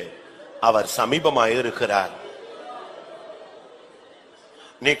நொறுங்குண்டவர்களுக்கு அவர் சமீபமாய் இருக்கிறார்.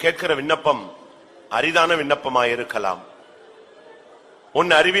 நீ கேட்கிற விண்ணப்பம் அரிதான விண்ணப்பமாய் இருக்கலாம்.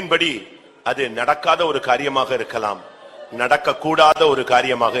 உன் அறிவின்படி அது நடக்காத ஒரு காரியமாக இருக்கலாம், நடக்கக்கூடாத ஒரு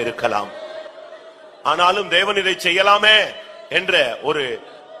காரியமாக இருக்கலாம். ஆனாலும் தேவன் இதை செய்யலாமே என்ற ஒரு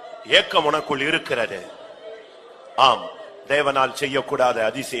ஏக்கம் உனக்குள் இருக்கிறது. ஆம், தேவனால் செய்யக்கூடாத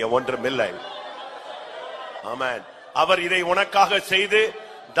அதிசயம் ஒன்றுமில்லை. ஆமென். அவர் இதை உனக்காக செய்து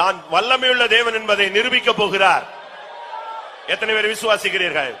தான் வல்லமையுள்ள தேவன் என்பதை நிரூபிக்க போகிறார். எத்தனை பேர்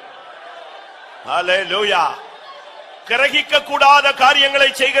விசுவாசிக்கிறீர்கள்? ஹல்லேலூயா. கிரகிக்க கூடாத காரியங்களை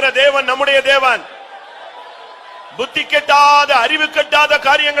செய்கிற தேவன் நம்முடைய தேவன். புத்தி கெட்டாத, அறிவு கெட்டாத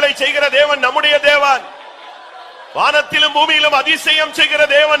காரியங்களை செய்கிற தேவன் நம்முடைய தேவன். வானத்திலும் பூமியிலும் அதிசயம் செய்கிற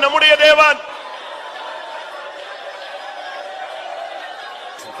தேவன் நம்முடைய தேவன்.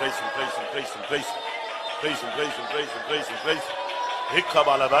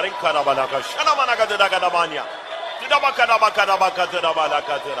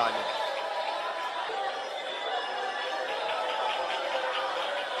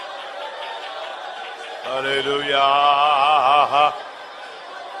 Hallelujah.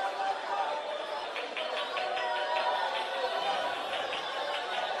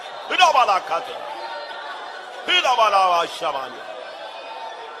 Hidabalakata. Hidabalawashamani.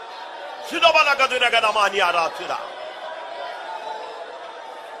 Hidabalakadinagadamani aratira.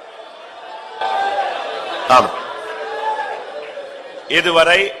 ஆம்.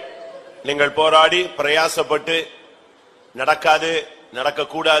 இதுவரை நீங்கள் போராடி பிரயாசப்பட்டு நடக்காது,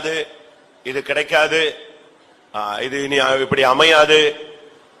 நடக்கக்கூடாது, இது கிடைக்காது, இது இனி இப்படி அமையாது,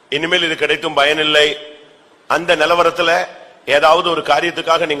 இனிமேல் இது கிடைத்தும் பயனில்லை, அந்த நிலவரத்தில் ஏதாவது ஒரு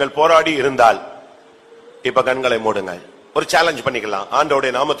காரியத்துக்காக நீங்கள் போராடி இருந்தால் இப்ப கண்களை மூடுங்க. ஒரு சேலஞ்ச் பண்ணிக்கலாம்.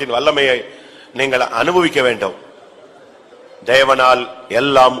 ஆண்டவருடைய நாமத்தின் வல்லமையை நீங்கள் அனுபவிக்க வேண்டும். தேவனால்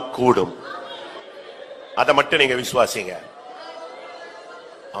எல்லாம் கூடும். அதை மட்டும் நீங்க விசுவாசிங்க.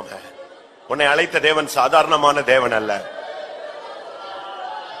 ஆமென். உன்னை அழைத்த தேவன் சாதாரணமான தேவன் அல்ல.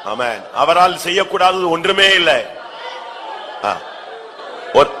 ஆமென். அவரால் செய்யக்கூடாதது ஒன்றுமே இல்லை.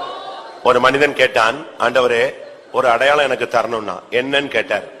 ஒரு மனிதன் கேட்டான், ஆண்டவரே ஒரு அடையாளம் எனக்கு தரணும்னா. என்னன்னு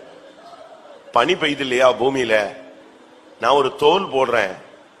கேட்டார். பனி பெய்யுது இல்லையா பூமியில, நான் ஒரு தோல் போடுறேன்,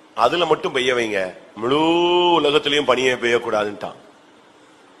 அதுல மட்டும் பெய்ய வைங்க, முழு உலகத்திலையும் பனியே பெய்யக்கூடாதுன்ட்டான்.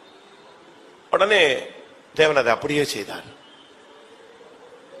 உடனே தேவன் அதை அப்படியே செய்தார்.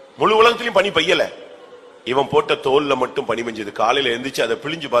 முழு உலகத்திலையும் பனி பெய்யல, இவன் போட்ட தோல்ல மட்டும் பனி பெஞ்சது. காலையில எந்திரிச்சு அதை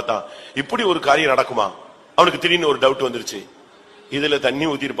பிழிஞ்சு பார்த்தான். இப்படி ஒரு காரியம் நடக்குமா? அவனுக்கு திடீர்னு ஒரு டவுட் வந்துருச்சு. இதுல தண்ணி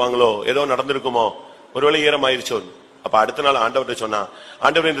ஊத்திருப்பாங்களோ, ஏதோ நடந்திருக்குமோ, ஒருவேளை ஈரமாயிருச்சோ. அப்ப அடுத்த நாள் ஆண்டவர்கிட்ட சொன்னா,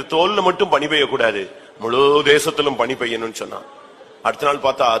 ஆண்டவர் இந்த தோல்ல மட்டும் பனி பெய்யக்கூடாது, முழு தேசத்திலும் பனி பெய்யணும்னு சொன்னான். அடுத்த நாள்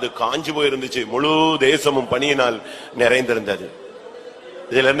பார்த்தா அது காஞ்சு போயிருந்துச்சு, முழு தேசமும் பனியினால் நிறைந்திருந்தது.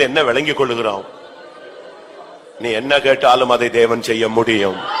 இதுல இருந்து என்ன விளங்கி கொள்ளுகிறோம்? நீ என்ன கேட்டாலும் அதை தேவன் செய்ய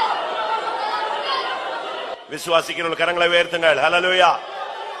முடியும். விசுவாசிக்கிற கரங்களை உயர்த்துங்கள். ஹல்லேலூயா.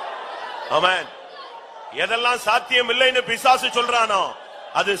 ஆமென். எதெல்லாம் சாத்தியம் இல்லைன்னு பிசாசு சொல்றானோ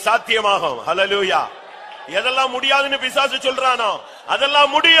அது சாத்தியமாகும். ஹல்லேலூயா. எதெல்லாம் முடியாதுன்னு பிசாசு சொல்றானோ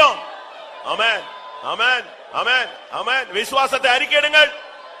அதெல்லாம் முடியும். ஆமென், ஆமென், ஆமென், ஆமென். விசுவாசத்தை அறிக்கையிடுங்கள்.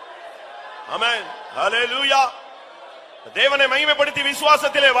 ஆமென். ஹல்லேலூயா. தேவனை மகிமைப்படுத்தி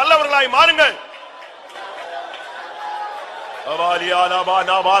விசுவாசத்திலே வல்லவர்களாய் மாறுங்கள்.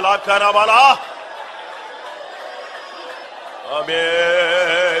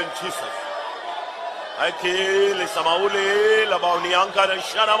 Amen. Jesus. Akili samauli labauni ankara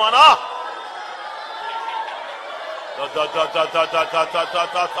sharamana.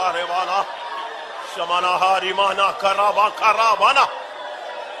 Ta revana. Shamana harimana karaba karabana.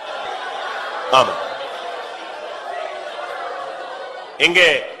 Amen. இங்கே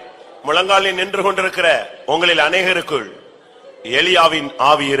முழங்காலில் நின்று கொண்டிருக்கிற உங்களில் அநேகருக்குள் எலியாவின்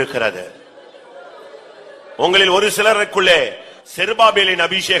ஆவி இருக்கிறது. உங்களில் ஒரு சிலருக்குள்ளே செருபாபேலின்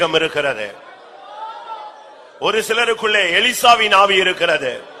அபிஷேகம் இருக்கிறது. ஒரு சிலருக்குள்ளே எலிசாவின் ஆவி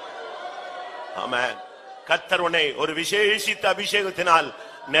இருக்கிறது. ஆமென். கர்த்தர் உன்னை ஒரு விசேஷித்த அபிஷேகத்தினால்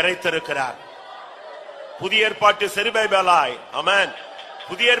நிறைத்திருக்கிறார். புதிய ஏற்பாட்டு செருபாபேலாய், ஆமென்.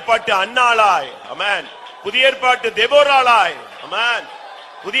 புதிய ஏற்பாட்டு அன்னாளாய், ஆமென். புதிய ஏற்பாட்டு தெபோராளாய், ஆமென்.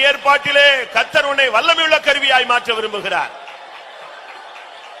 புதிய ஏற்பாட்டிலே கர்த்தர் உன்னை வல்லமையுள்ள கருவியாய் மாற்ற விரும்புகிறார்.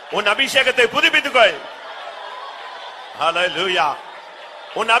 உன் அபிஷேகத்தை புதுப்பித்துக்கொள். ஹல்லேலூயா.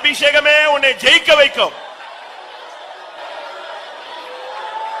 உன் அபிஷேகமே உன்னை ஜெயிக்க வைக்கும்.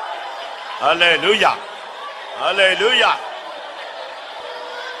 ஹல்லேலூயா. ஹல்லேலூயா.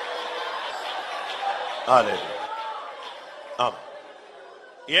 ஹல்லேலூயா. ஆமென்.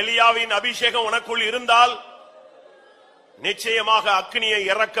 எலியாவின் அபிஷேகம் உனக்குள் இருந்தால் நிச்சயமாக அக்னியை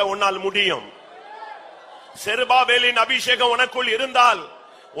இறக்க உன்னால் முடியும். செருபாபேலின் அபிஷேகம் உனக்குள் இருந்தால்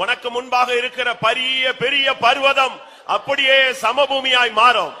உனக்கு முன்பாக இருக்கிற பெரிய பர்வதம் அப்படியே சமபூமியாய்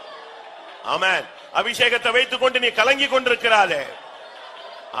மாறும். ஆமென். அபிஷேகத்தை வைத்துக் கொண்டு நீ கலங்கி கொண்டிருக்கிறாளே.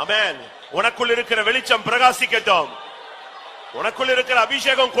 ஆமென். உனக்குள் இருக்கிற வெளிச்சம் பிரகாசிக்கட்டும். உனக்குள் இருக்கிற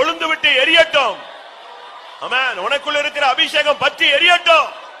அபிஷேகம் கொழுந்து விட்டு எரியட்டும். ஆமென். உனக்குள் இருக்கிற அபிஷேகம் பற்றி எரியட்டும்.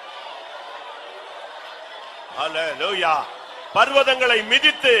 ஹல்லேலூயா. பர்வதங்களை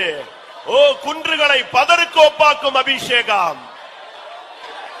மிதித்து குன்றுகளை பதருக்கு ஒப்பாக்கும் அபிஷேகம்.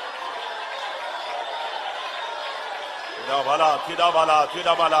 திரவலா திரவலா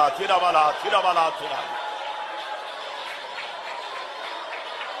திரவலா திரவலா திரவலா திரவலா.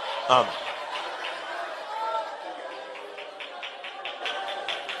 ஆம்.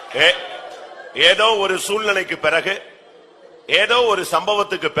 ஏதோ ஒரு சூழ்நிலைக்கு பிறகு, ஏதோ ஒரு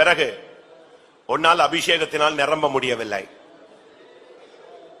சம்பவத்துக்கு பிறகு உன்னால் அபிஷேகத்தினால் நிரம்ப முடியவில்லை,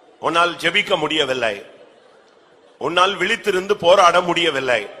 உன்னால் ஜெபிக்க முடியவில்லை, உன்னால் விழித்திருந்து போராட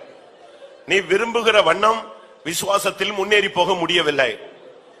முடியவில்லை, நீ விரும்புகிற வண்ணம் விசுவாசத்தில் முன்னேறி போக முடியவில்லை.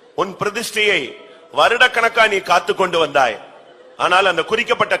 உன் பிரதிஷ்டையை வருடக்கணக்கா நீ காத்து கொண்டு வந்தாய். ஆனால் அந்த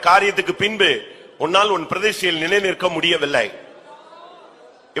குறிக்கப்பட்ட காரியத்துக்கு பின்பு உன்னால் உன் பிரதிஷ்டையில் நிலை நிற்க முடியவில்லை.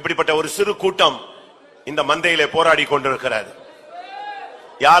 இப்படிப்பட்ட ஒரு சிறு கூட்டம் இந்த மந்தையிலே போராடி கொண்டிருக்கிறது.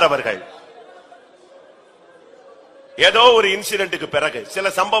 யார் அவர்கள்? ஏதோ ஒரு இன்சிடென்ட்டுக்கு பிறகு, சில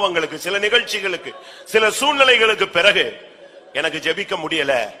சம்பவங்களுக்கு, சில நிகழ்ச்சிகளுக்கு, சில சூழ்நிலைகளுக்கு பிறகு எனக்கு ஜெபிக்க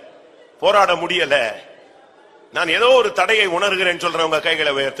முடியல, போராட முடியல, நான் ஏதோ ஒரு தடையை உணர்கிறேன் சொல்றவங்க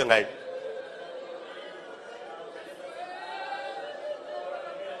கைகளை உயர்த்துங்கள்.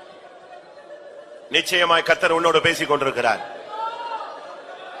 நிச்சயமாய் கர்த்தர் உன்னோடு பேசிக் கொண்டிருக்கிறார்.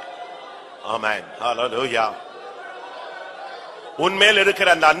 ஆமென். ஹல்லேலூயா. உன்மேல் இருக்கிற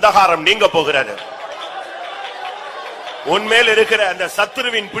அந்த அந்தகாரம் நீங்க போகிறது. உன்மேல் இருக்கிற அந்த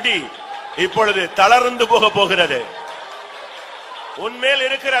சத்துருவின் பிடி இப்பொழுது தளர்ந்து போக போகிறது. உன்மேல்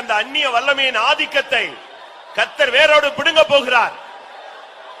இருக்கிற அந்த அந்நிய வல்லமையின் ஆதிக்கத்தை கர்த்தர் வேரோடு பிடுங்க போகிறார்.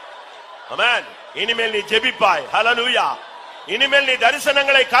 ஆமென். இனிமேல் நீ ஜெபிப்பாய். ஹல்லேலூயா. இனிமேல் நீ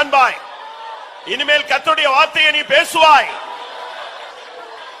தரிசனங்களை காண்பாய். இனிமேல் கர்த்தருடைய வார்த்தையை நீ பேசுவாய்.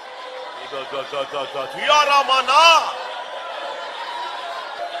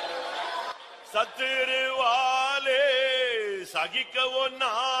 சத்துருவாலே சகிக்க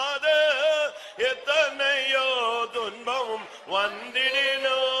ஒண்ணாத எத்தனையோ துன்பமும்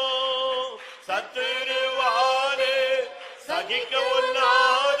வந்திடினோ. சத்துருவாலே சகிக்க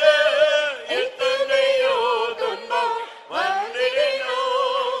ஒண்ணாத எத்தனையோ துன்பம் வந்திடினோ.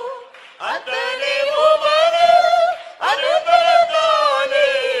 அத்தனை உமது அனுபவத்தாலே,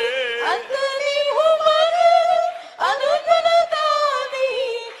 அத்தனை உமது அனுபவத்தாலே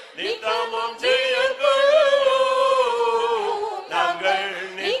நித்தமும் ஜெயம் கொள்ளுவோம். நாங்கள்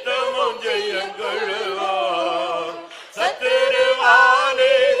நித்தமும் ஜெயம் கொள்ளுவோம்.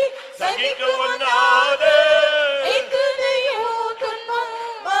 சத்துருவாலே சகிக்க ஒண்ணாத எத்தனையோ துன்பம்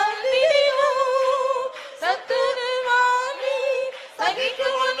வந்திடினோ. சத்துருவாலே சகிக்க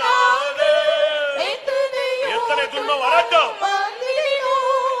ஒண்ணாத எத்தனை துன்பம் வரட்டும்.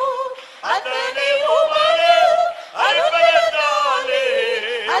 அத்தனை உமது அருள்பலத்தாலே,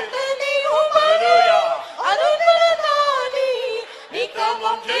 அத்தனை உமது அருள்பலத்தாலே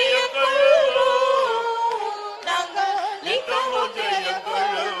நித்தமும் ஜெயம் கொள்ளுவோம். நாங்கள் நித்தமும் ஜெயம்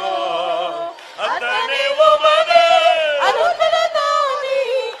கொள்ளுவோம். அத்தனை உமது அருள்பலத்தாலே,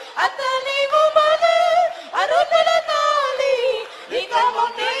 அத்தனை உமது அருள்பலத்தாலே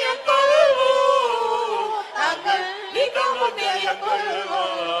நித்தமும் ஜெயம் கொள்ளுவோம். நாங்கள் நித்தமும் ஜெயம்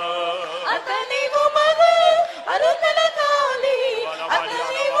கொள்ளுவோம். அத்தனை உமது அருள்பலத்தாலே,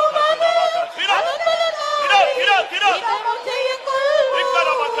 அத்தனை உமது அருள்பலத்தாலே நித்தமும் ஜெயம் கொள்ளுவோம்.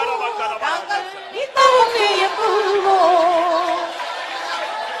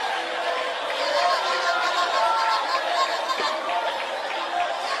 நாங்கள் நித்தமும் ஜெயம்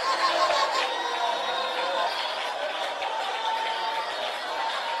கொள்ளுவோம்.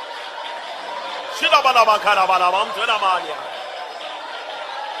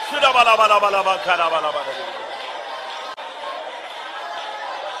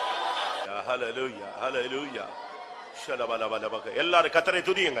 எல்லாரும் கர்த்தரை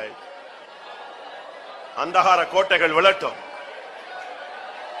துதியுங்கள். அந்தகார கோட்டைகள் விழட்டும்.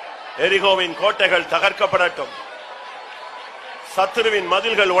 எரிகோவின் கோட்டைகள் தகர்க்கப்படட்டும். சத்துருவின்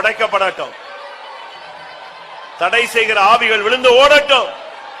மதில்கள் உடைக்கப்படட்டும். தடை செய்கிற ஆவிகள் விழுந்து ஓடட்டும்.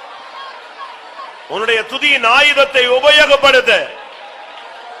 உன்னுடைய துதியின் ஆயுதத்தை உபயோகப்படுத்த.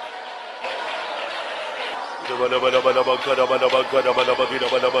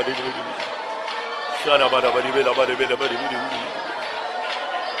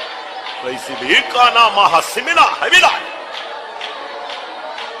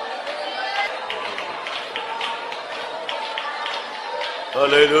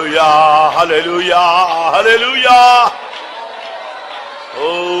 Hallelujah, hallelujah, hallelujah.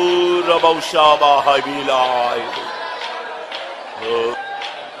 Oh, Rabaushaba Habilai. Oh.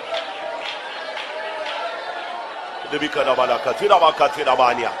 Dibikanabalaka, Tirabaka,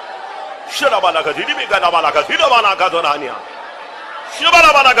 Tirabania. Shirabalaka, Dibikanabalaka, Tirabanaka, Dorania.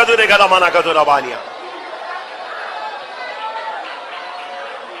 Shirabalaka, Duramanaka, Dorabania.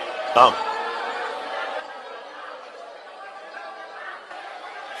 Come.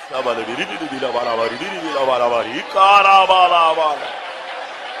 Shabala, Vidibila, Balavari, Vidibila, Balavari, Karabala.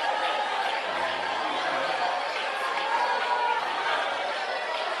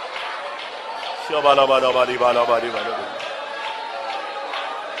 Shabala, Balavari, Balavari, Balavari.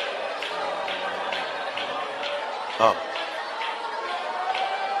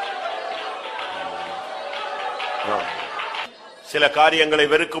 சில காரியங்களை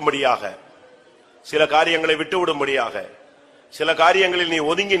வெறுக்கும்படியாக, சில காரியங்களை விட்டுவிடும்படியாக, சில காரியங்களில் நீ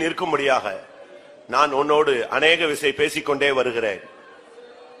ஒதுங்கி நிற்கும்படியாக நான் உன்னோடு அநேக விசை பேசிக்கொண்டே வருகிறேன்.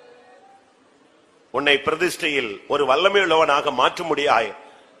 உன்னை பிரதிஷ்டையில் ஒரு வல்லமையுள்ளவனாக மாற்றும்படியாய்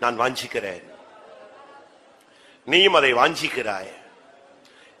நான் வாஞ்சிக்கிறேன். நீயும் அதை வாஞ்சிக்கிறாய்.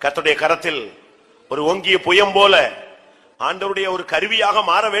 கர்த்தருடைய கரத்தில் ஒரு ஓங்கிய புயம் போல ஆண்டவருடைய ஒரு கருவியாக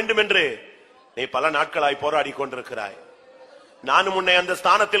மாற வேண்டும் என்று நீ பல நாட்களாய் போராடி கொண்டிருக்கிறாய். நானும் உன்னை அந்த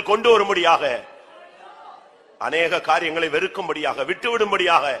ஸ்தானத்தில் கொண்டு வரும்படியாக, அநேக காரியங்களை வெறுக்கும்படியாக,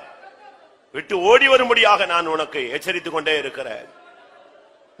 விட்டுவிடும்படியாக, விட்டு ஓடி வரும்படியாக நான் உனக்கு எச்சரித்துக் கொண்டே இருக்கிறேன்.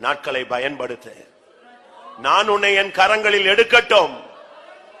 நாட்களை பயன்படுத்த நான் உன்னை என் கரங்களில் எடுக்கட்டும்.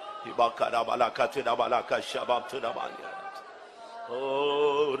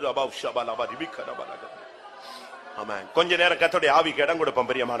 கொஞ்ச நேரம் கர்த்தருடைய ஆவிக்கு இடம் கொடுப்போம்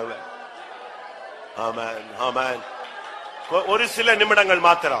பிரியமானவர்களே. ஆமென், ஆமென். ஒரு சில நிமிடங்கள்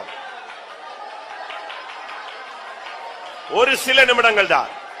மாத்திரம், ஒரு சில நிமிடங்கள்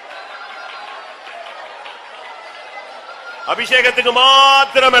தான். அபிஷேகத்துக்கு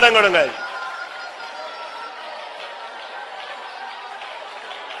மாத்திரம் இடம் கொடுங்கள்.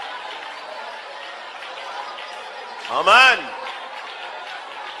 ஆமென்.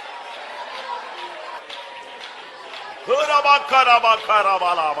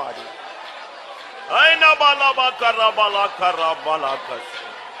 குரபாக்கரபாக்கரபாலாபாடி ஐனபாலாபாக்கரபாலாக்கரபாலாக்கஸ்.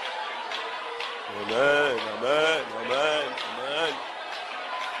 Amen, amen, amen, amen.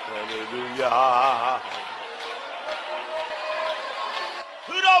 Hallelujah.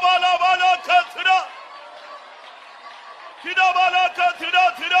 Thirabalabalakhira. Thirabalakhathira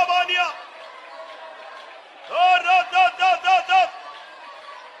thirabania. Oh, da da da da da.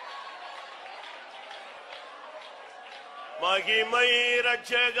 மகிமை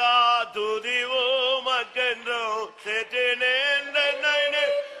ரட்சகா துதிவோ மக்கென்றோ செட்டினேன்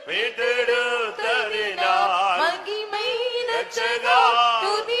மீட்டெடுத்ததினார். மகிமை ரட்சகா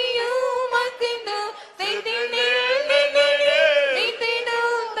துதியோ மக்கென்றோ செட்டினேன்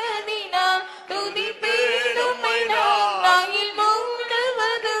மீட்டெடுத்ததினார். துதிப்பேன் உம்மை நான் நாயில்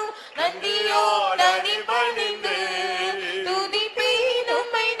முழுவதும் நன்றியோடு அடிபணிந்து. துதிப்பேன்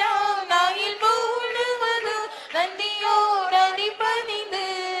உம்மை நான் நாயில் முழுவதும் நன்றியோடு அடிபணிந்து.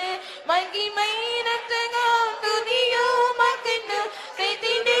 மகிமை ரட்சகா துதியோ மக்கென்றோ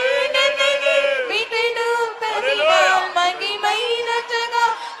செட்டினேன் மீட்டெடுத்ததினார். மகிமை ரட்சகா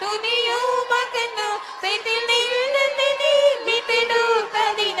துதியோ மக்கென்றோ செட்டினேன்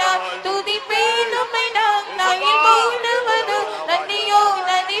மீட்டெடுத்ததினார். துதிப்பேன் உம்மை நான் நாயில் முழுவதும்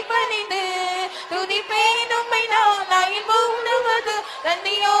நன்றியோடு அடிபணிந்து. துதிப்பேன் உம்மை நான் நாயில் முழுவதும்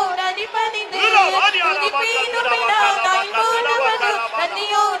நன்றியோடு அடிபணிந்து. துதிப்பேன் உம்மை நான் நாயில் முழுவதும்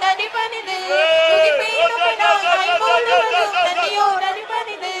நன்றியோடு அடிபணிந்து. துதிப்பேன் உம்மை நான் நாயில் முழுவதும் நன்றியோடு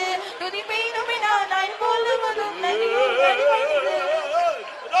அடிபணிந்து. துதிப்பேன் உம்மை நான் நாயில் முழுவதும் நன்றியோடு அடிபணிந்து.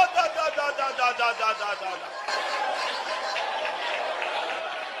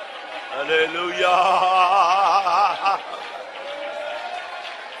 Hallelujah.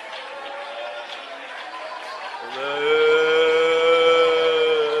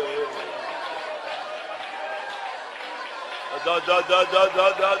 Da da da da da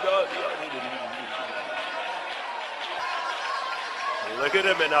da da. Look at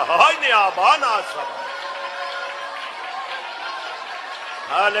him in a high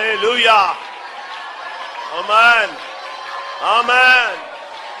Hallelujah. Amen. Amen.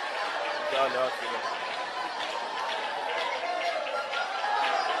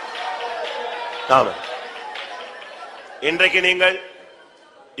 Amen. இன்றைக்கு நீங்கள்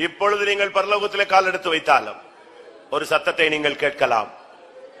இப்பொழுது நீங்கள் பரலோகத்திலே கால் எடுத்து வைத்தாலும் ஒரு சத்தத்தை நீங்கள் கேட்கலாம்,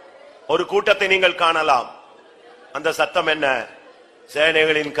 ஒரு கூட்டத்தை நீங்கள் காணலாம். அந்த சத்தம் என்ன?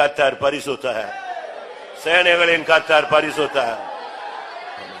 சேனைகளின் கர்த்தர் பரிசுத்தர், சேனைகளின் கர்த்தர் பரிசுத்தர்.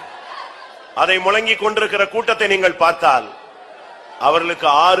 அதை முழங்கிக் கொண்டிருக்கிற கூட்டத்தை நீங்கள் பார்த்தால் அவர்களுக்கு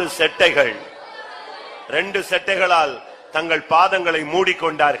 6 செட்டைகள், 2 செட்டைகளால் தங்கள் பாதங்களை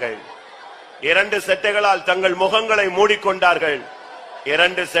மூடிக்கொண்டார்கள், 2 செட்டைகளால் தங்கள் முகங்களை மூடிக்கொண்டார்கள்,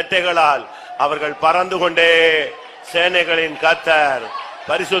 2 செட்டைகளால் அவர்கள் பறந்து கொண்டே சேனைகளின் கர்த்தர்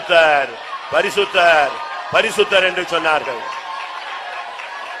பரிசுத்தர் பரிசுத்தர் பரிசுத்தர் என்று சொன்னார்கள்.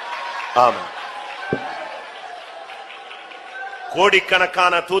 ஆமா,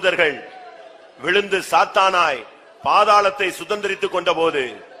 கோடிக்கணக்கான தூதர்கள் விழுந்து சாத்தானாய் பாதாளத்தை சுதந்திரித்துக் கொண்ட போது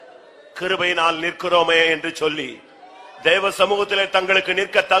கிருபையினால் நிற்கிறோமே என்று சொல்லி, தேவ சமூகத்திலே தங்களுக்கு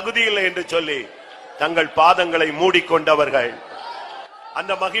நிற்க தகுதி இல்லை என்று சொல்லி தங்கள் பாதங்களை மூடிக்கொண்டவர்கள்,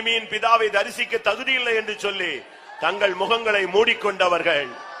 அந்த மகிமையின் பிதாவை தரிசிக்க தகுதி இல்லை என்று சொல்லி தங்கள் முகங்களை மூடிக்கொண்டவர்கள்,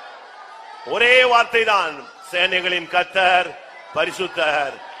 ஒரே வார்த்தை தான், சேனைகளின் கர்த்தர்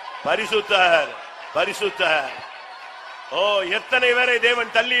பரிசுத்தர் பரிசுத்தர் பரிசுத்தர். ஓ, எத்தனை பேரை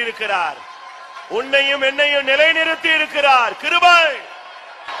தேவன் தள்ளி இருக்கிறார், உன்னையும் என்னையும் நிலைநிறுத்தி இருக்கிறார். கிருபை.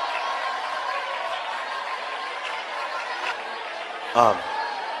 ஆம்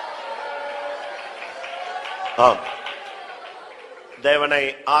ஆம், தேவனை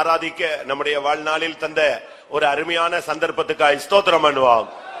ஆராதிக்க நம்முடைய வாழ்நாளில் தந்த ஒரு அருமையான சந்தர்ப்பத்துக்காய் ஸ்தோத்திரம் பண்ணுவோம்.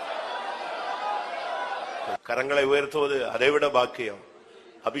 கரங்களை உயர்த்துவது அதைவிட பாக்கியம்,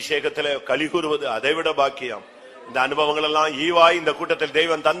 அபிஷேகத்திலே களி கூறுவது அதைவிட பாக்கியம். இந்த அனுபவங்கள் எல்லாம் ஈவாய் இந்த கூட்டத்தில்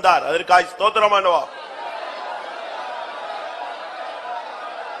தெய்வம் தந்தார், அதற்காக ஸ்தோத்திரம் பண்ணுவோம்.